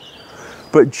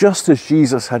 But just as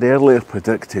Jesus had earlier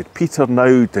predicted, Peter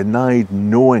now denied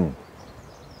knowing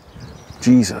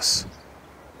Jesus.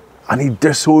 And he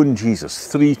disowned Jesus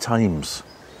 3 times.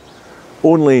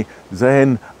 Only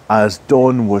then, as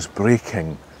dawn was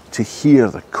breaking, to hear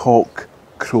the cock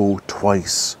crow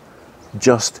twice,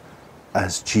 just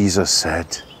as Jesus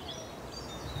said.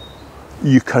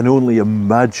 You can only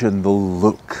imagine the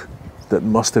look that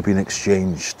must have been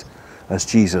exchanged as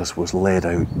Jesus was led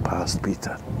out past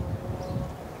Peter.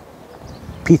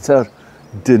 Peter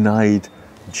denied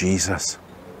Jesus.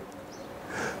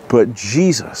 But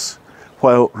Jesus,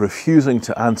 while refusing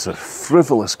to answer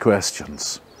frivolous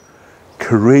questions,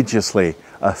 courageously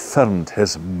affirmed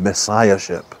his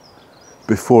messiahship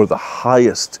before the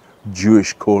highest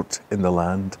Jewish court in the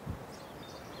land.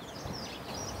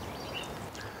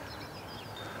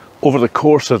 Over the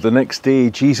course of the next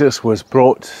day, Jesus was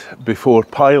brought before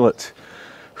Pilate,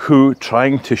 who,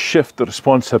 trying to shift the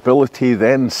responsibility,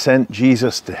 then sent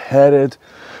Jesus to Herod,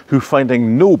 who,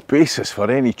 finding no basis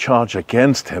for any charge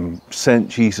against him, sent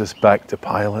Jesus back to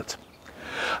Pilate.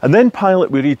 And then Pilate,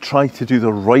 we read, tried to do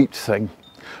the right thing,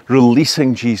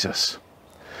 releasing Jesus.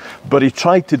 But he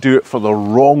tried to do it for the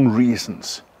wrong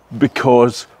reasons,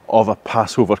 because of a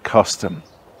Passover custom.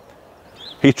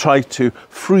 He tried to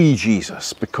free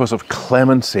Jesus because of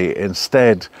clemency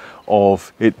instead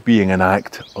of it being an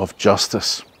act of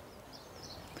justice.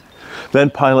 Then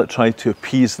Pilate tried to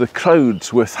appease the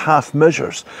crowds with half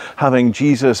measures, having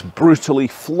Jesus brutally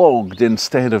flogged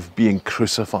instead of being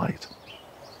crucified.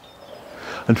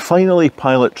 And finally,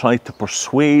 Pilate tried to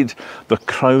persuade the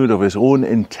crowd of his own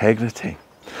integrity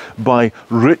by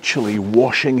ritually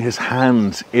washing his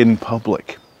hands in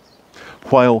public,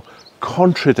 while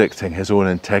contradicting his own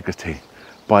integrity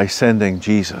by sending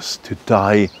Jesus to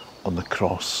die on the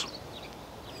cross.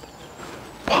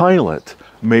 Pilate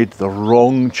made the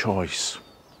wrong choice.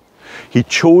 He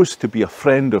chose to be a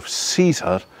friend of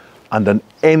Caesar and an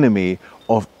enemy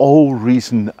of all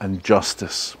reason and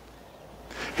justice.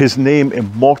 His name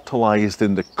immortalized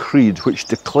in the Creed, which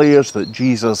declares that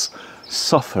Jesus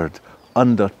suffered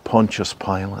under Pontius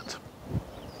Pilate.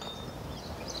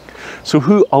 So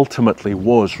who ultimately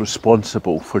was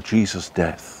responsible for Jesus'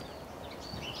 death?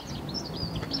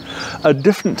 At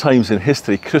different times in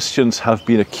history, Christians have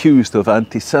been accused of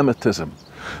anti-Semitism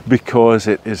because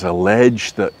it is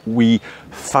alleged that we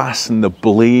fasten the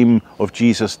blame of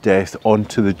Jesus' death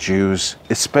onto the Jews,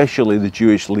 especially the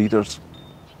Jewish leaders.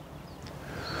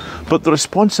 But the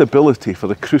responsibility for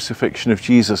the crucifixion of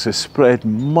Jesus is spread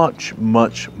much,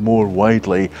 much more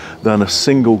widely than a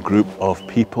single group of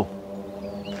people.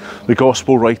 The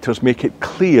Gospel writers make it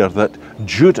clear that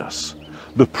Judas,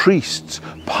 the priests,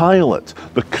 Pilate,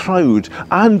 the crowd,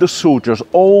 and the soldiers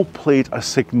all played a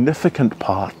significant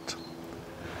part.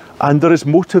 And there is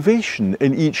motivation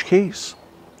in each case.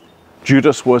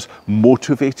 Judas was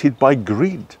motivated by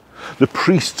greed. The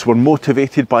priests were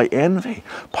motivated by envy.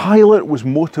 Pilate was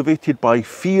motivated by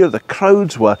fear. The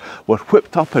crowds were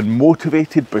whipped up and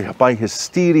motivated by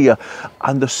hysteria.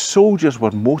 And the soldiers were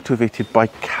motivated by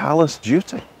callous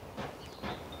duty.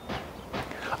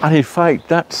 And in fact,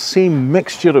 that same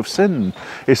mixture of sin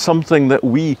is something that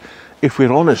we, if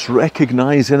we're honest,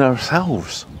 recognize in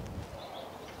ourselves.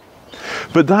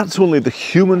 But that's only the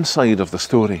human side of the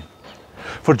story.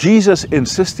 For Jesus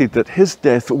insisted that his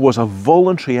death was a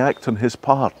voluntary act on his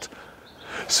part,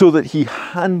 so that he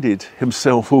handed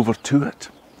himself over to it.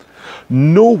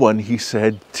 No one, he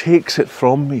said, takes it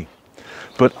from me,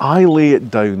 but I lay it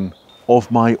down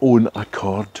of my own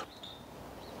accord.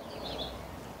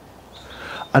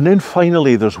 And then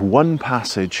finally, there's one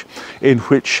passage in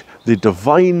which the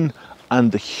divine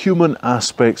and the human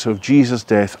aspects of Jesus'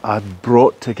 death are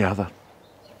brought together.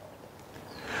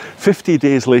 50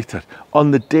 days later,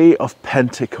 on the day of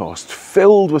Pentecost,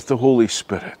 filled with the Holy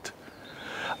Spirit,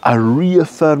 a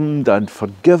reaffirmed and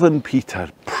forgiven Peter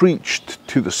preached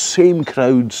to the same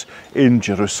crowds in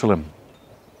Jerusalem.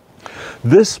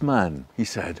 This man, he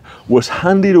said, was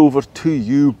handed over to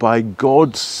you by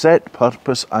God's set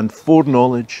purpose and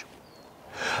foreknowledge,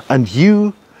 and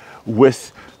you,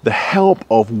 with the help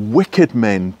of wicked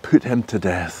men, put him to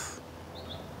death.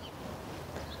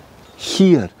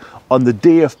 Here, on the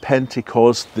day of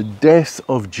Pentecost, the death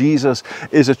of Jesus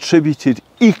is attributed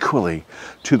equally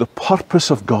to the purpose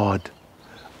of God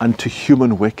and to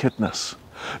human wickedness.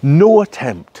 No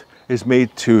attempt is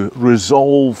made to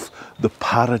resolve the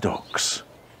paradox,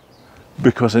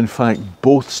 because in fact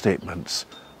both statements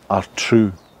are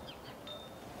true.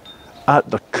 At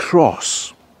the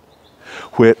cross,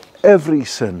 where every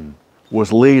sin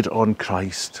was laid on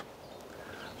Christ,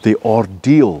 the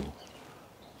ordeal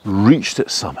reached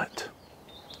its summit,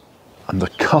 and the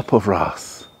cup of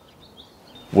wrath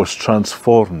was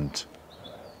transformed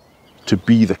to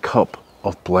be the cup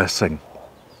of blessing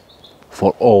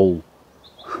for all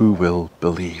who will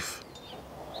believe.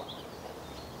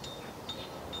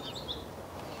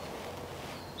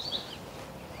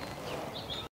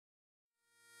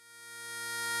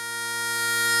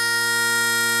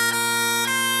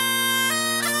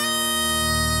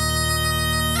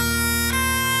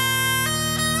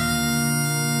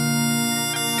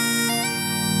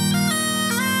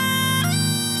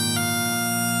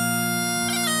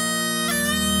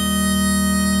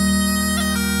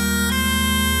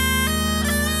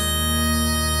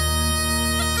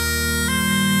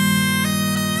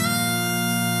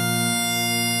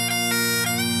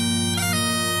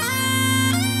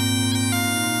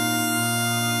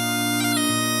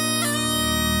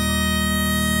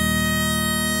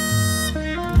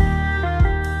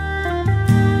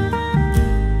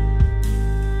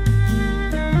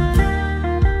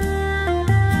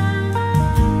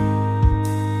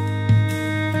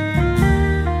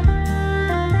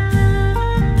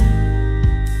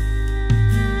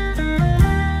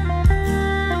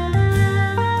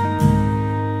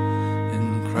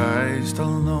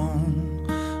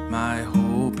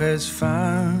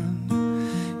 Found.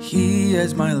 He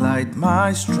is my light,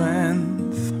 my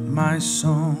strength, my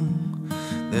song,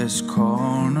 this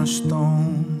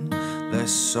cornerstone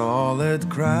this solid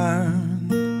ground,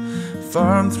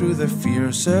 firm through the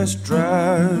fiercest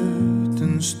drought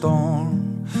and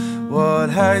storm. What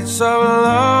heights of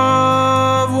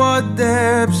love, what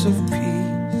depths of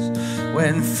peace,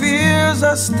 when fears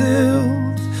are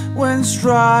stilled, when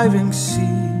striving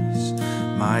cease.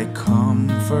 My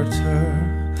comforter,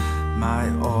 my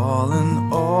all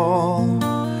in all,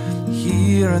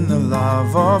 here in the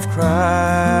love of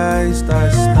Christ I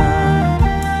stand.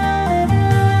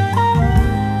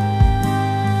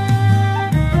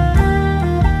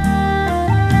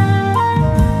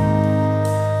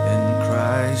 In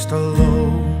Christ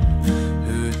alone,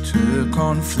 who took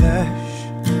on flesh,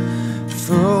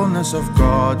 fullness of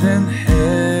God in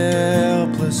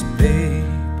helpless babe,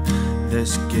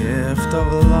 this gift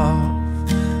of love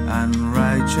and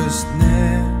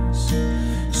righteousness,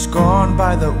 scorned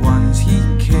by the ones he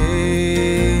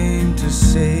came to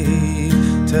save,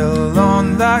 till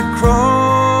on that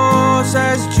cross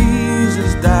as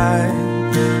Jesus died,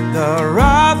 the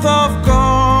wrath of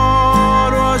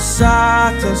God was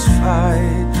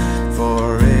satisfied,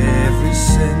 for every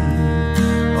sin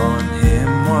on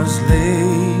him was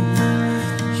laid.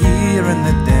 Here in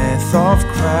the death of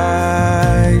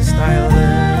Christ I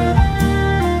live.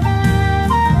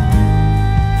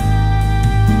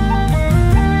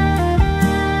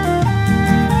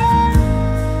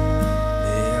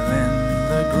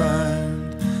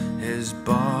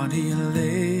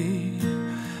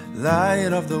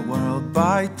 Light of the world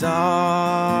by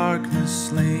darkness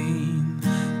slain,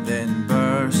 then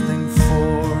bursting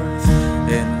forth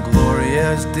in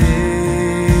glorious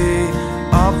day,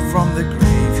 up from the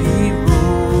grave he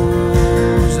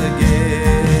rose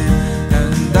again.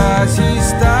 And as he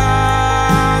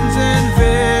stands in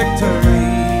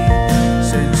victory,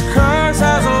 since curse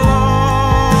has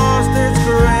lost its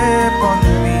grip on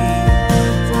me,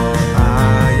 for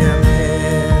I am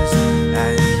his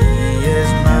and he is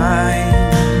mine,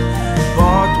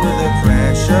 bought with the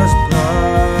precious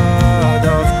blood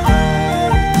of Christ.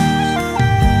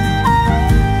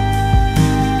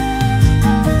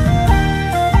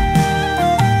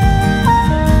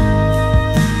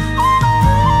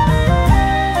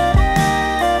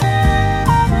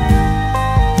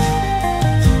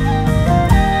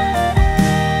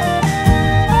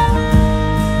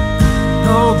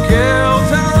 No guilt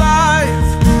in life,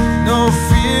 no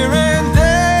fear in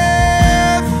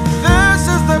death. This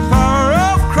is the power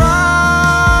of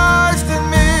Christ in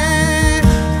me.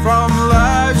 From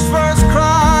life's first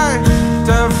cry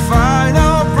to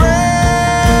final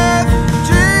breath,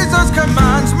 Jesus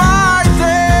commands my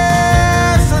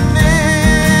destiny.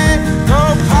 No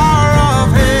power of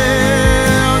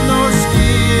hell, no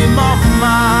scheme of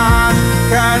man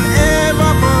can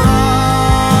ever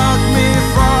pluck me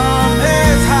from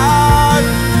his hand,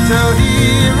 till he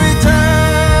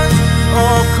returns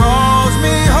or calls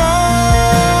me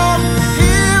home.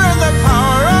 Here in the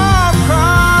power of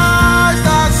Christ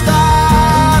I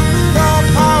stand. No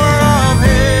power of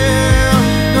hell,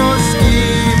 no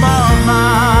scheme of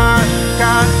man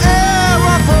can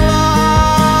ever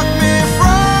pluck me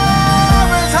from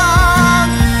his hand,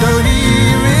 till he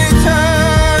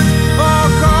returns or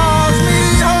calls me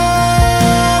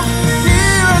home.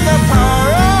 Here in the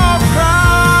power of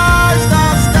Christ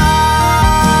I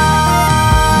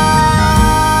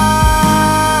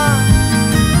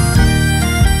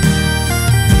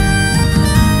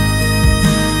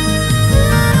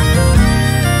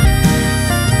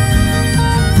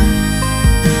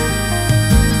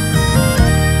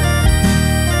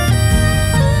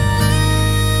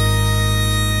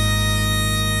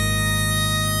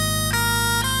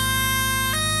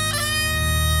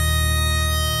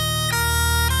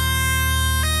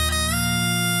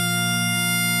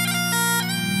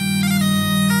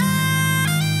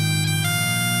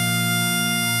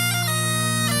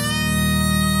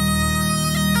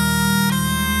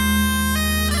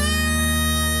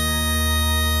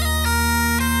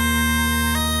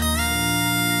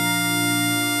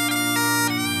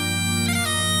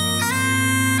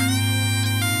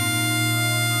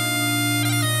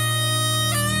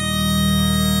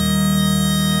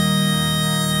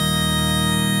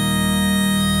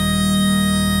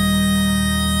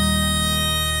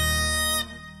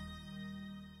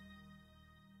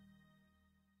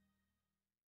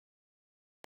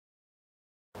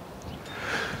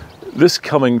This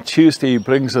coming Tuesday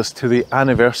brings us to the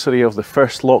anniversary of the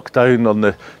first lockdown on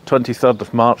the 23rd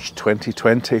of March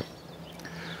 2020.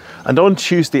 And on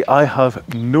Tuesday, I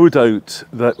have no doubt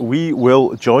that we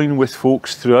will join with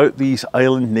folks throughout these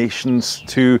island nations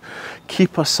to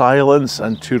keep a silence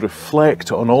and to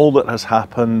reflect on all that has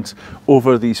happened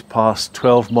over these past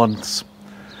 12 months.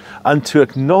 and to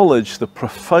acknowledge the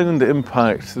profound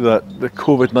impact that the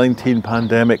COVID-19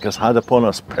 pandemic has had upon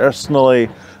us personally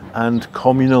and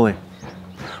communally.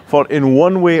 For in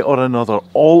one way or another,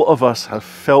 all of us have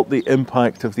felt the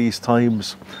impact of these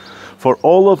times. For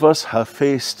all of us have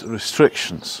faced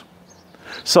restrictions.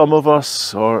 Some of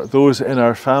us, or those in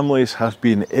our families, have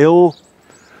been ill.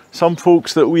 Some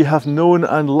folks that we have known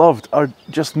and loved are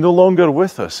just no longer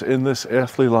with us in this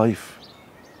earthly life.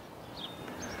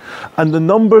 And the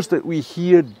numbers that we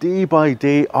hear day by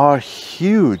day are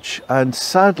huge, and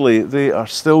sadly they are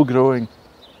still growing.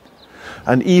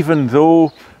 And even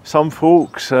though some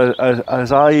folks,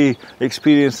 as I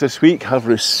experienced this week, have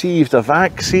received a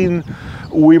vaccine,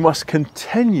 we must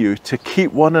continue to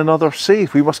keep one another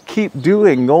safe. We must keep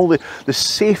doing all the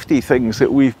safety things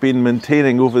that we've been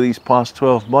maintaining over these past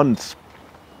 12 months.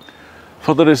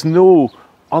 For there is no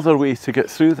other way to get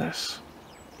through this.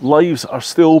 Lives are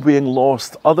still being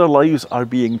lost. Other lives are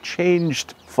being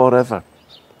changed forever.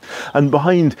 And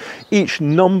behind each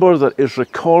number that is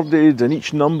recorded and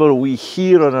each number we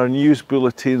hear on our news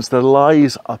bulletins, there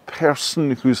lies a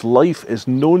person whose life is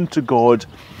known to God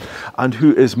and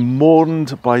who is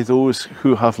mourned by those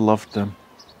who have loved them.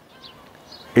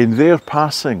 In their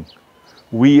passing,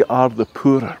 we are the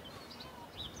poorer.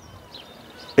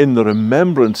 In the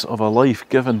remembrance of a life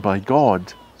given by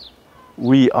God,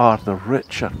 we are the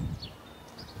richer.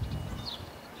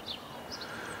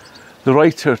 The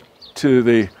writer to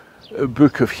the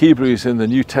book of Hebrews in the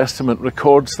New Testament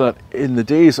records that in the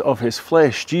days of his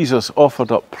flesh, Jesus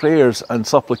offered up prayers and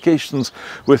supplications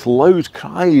with loud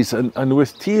cries and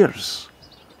with tears.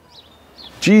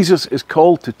 Jesus is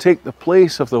called to take the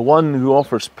place of the one who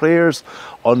offers prayers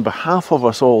on behalf of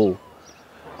us all.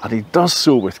 And he does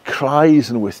so with cries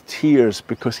and with tears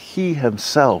because he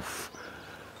himself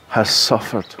has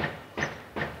suffered.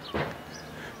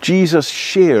 Jesus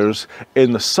shares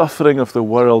in the suffering of the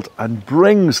world and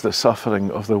brings the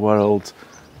suffering of the world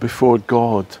before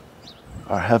God,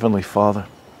 our Heavenly Father.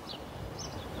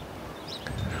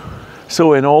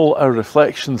 So in all our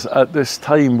reflections at this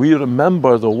time, we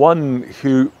remember the one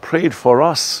who prayed for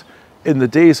us in the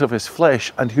days of his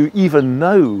flesh and who even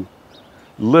now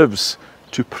lives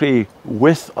to pray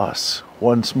with us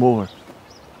once more.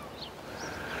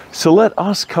 So let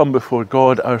us come before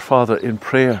God our Father in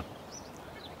prayer.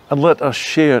 And let us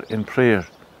share in prayer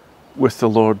with the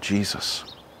Lord Jesus.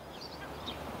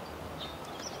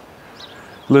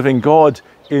 Living God,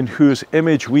 in whose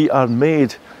image we are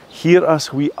made, hear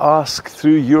us, we ask,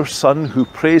 through your Son who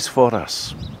prays for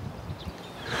us.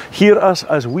 Hear us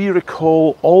as we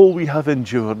recall all we have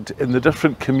endured in the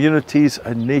different communities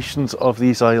and nations of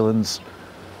these islands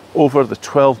over the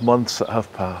 12 months that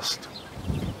have passed.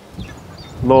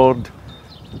 Lord,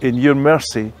 in your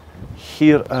mercy,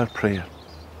 hear our prayer.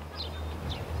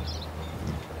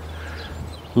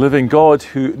 Living God,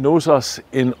 who knows us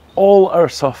in all our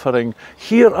suffering,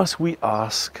 hear us, we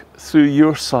ask, through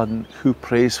your Son who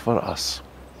prays for us.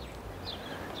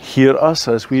 Hear us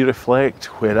as we reflect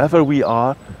wherever we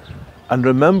are and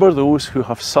remember those who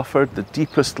have suffered the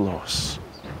deepest loss.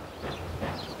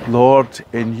 Lord,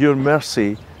 in your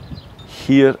mercy,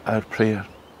 hear our prayer.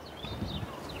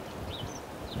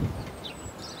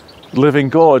 Living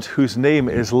God, whose name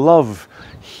is love,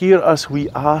 hear us, we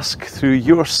ask, through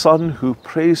your Son who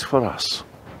prays for us.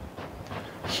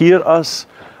 Hear us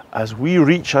as we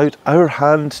reach out our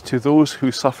hand to those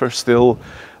who suffer still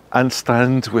and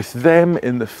stand with them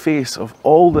in the face of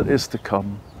all that is to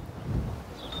come.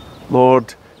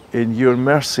 Lord, in your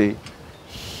mercy,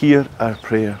 hear our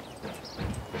prayer.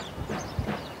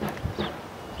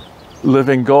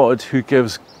 Living God, who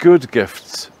gives good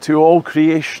gifts to all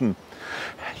creation,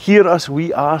 hear us,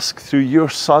 we ask, through your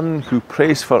Son who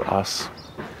prays for us.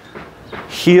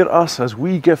 Hear us as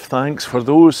we give thanks for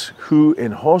those who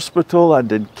in hospital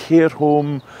and in care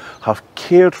home have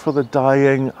cared for the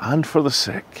dying and for the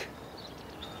sick.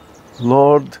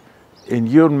 Lord, in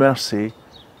your mercy,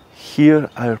 hear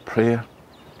our prayer.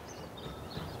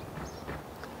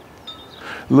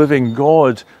 Living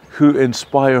God, who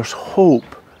inspires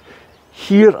hope,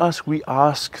 hear us, we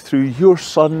ask, through your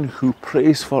Son who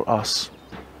prays for us.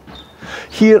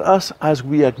 Hear us as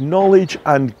we acknowledge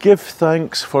and give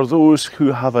thanks for those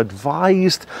who have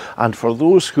advised and for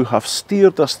those who have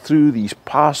steered us through these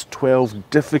past 12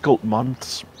 difficult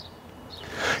months.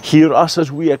 Hear us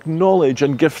as we acknowledge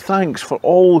and give thanks for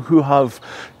all who have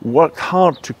worked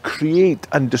hard to create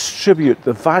and distribute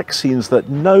the vaccines that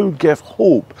now give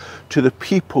hope to the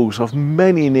peoples of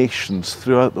many nations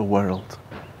throughout the world.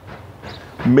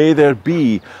 May there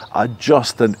be a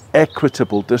just and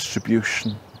equitable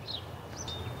distribution.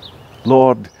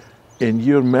 Lord, in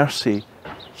your mercy,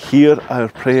 hear our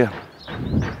prayer.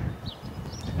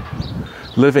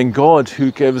 Living God,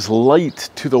 who gives light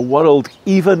to the world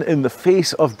even in the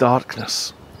face of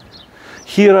darkness,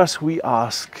 hear us, we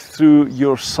ask, through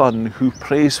your Son who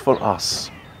prays for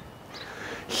us.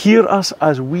 Hear us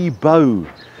as we bow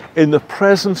in the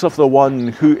presence of the one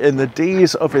who in the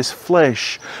days of his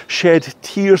flesh shed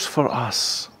tears for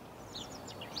us.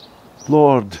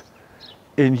 Lord,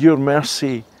 in your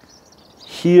mercy,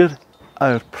 hear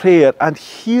our prayer and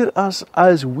hear us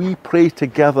as we pray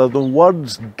together the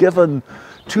words given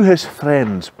to his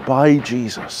friends by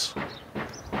Jesus.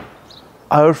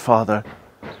 Our Father,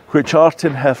 which art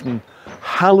in heaven,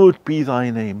 hallowed be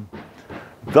thy name.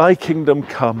 Thy kingdom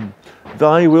come,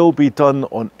 thy will be done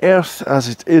on earth as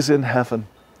it is in heaven.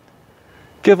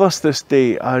 Give us this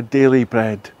day our daily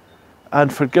bread,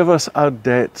 and forgive us our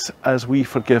debts as we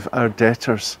forgive our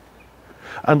debtors.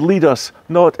 And lead us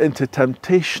not into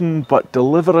temptation, but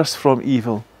deliver us from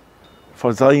evil.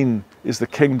 For thine is the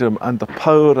kingdom and the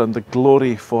power and the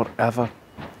glory forever.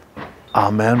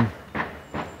 Amen.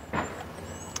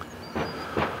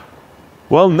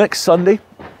 Well, next Sunday,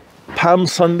 Palm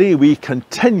Sunday, we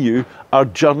continue our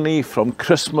journey from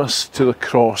Christmas to the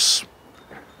cross.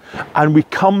 And we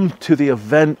come to the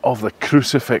event of the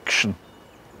crucifixion.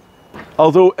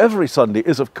 Although every Sunday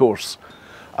is, of course,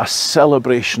 a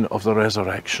celebration of the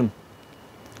resurrection.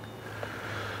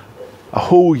 A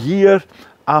whole year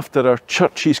after our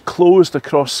churches closed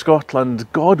across Scotland,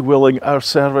 God willing, our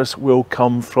service will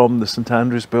come from the St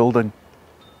Andrew's building.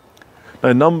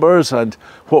 Now, numbers and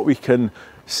what we can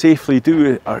safely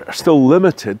do are still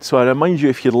limited, so I remind you,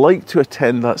 if you'd like to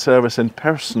attend that service in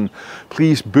person,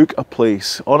 please book a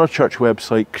place on our church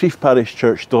website,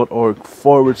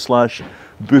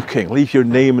 crieffparishchurch.org/booking. Leave your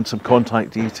name and some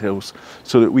contact details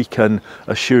so that we can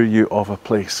assure you of a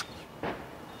place.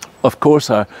 Of course,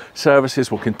 our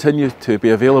services will continue to be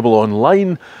available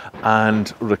online,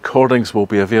 and recordings will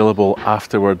be available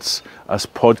afterwards as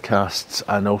podcasts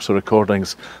and also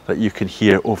recordings that you can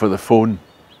hear over the phone.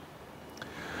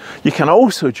 You can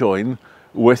also join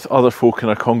with other folk in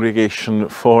our congregation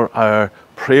for our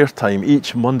prayer time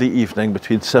each Monday evening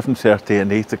between 7:30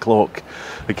 and 8 o'clock.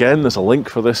 Again, there's a link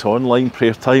for this online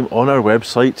prayer time on our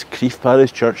website,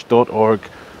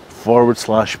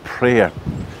 crieffparishchurch.org/prayer.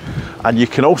 And you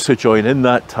can also join in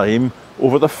that time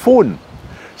over the phone.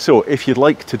 So if you'd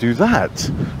like to do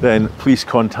that, then please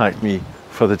contact me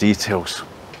for the details.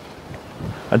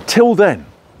 Until then,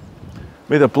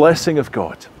 may the blessing of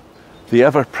God, the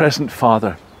ever-present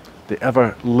Father, the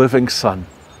ever-living Son,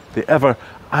 the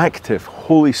ever-active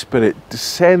Holy Spirit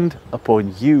descend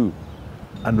upon you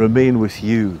and remain with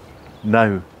you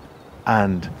now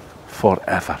and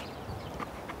forever.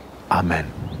 Amen.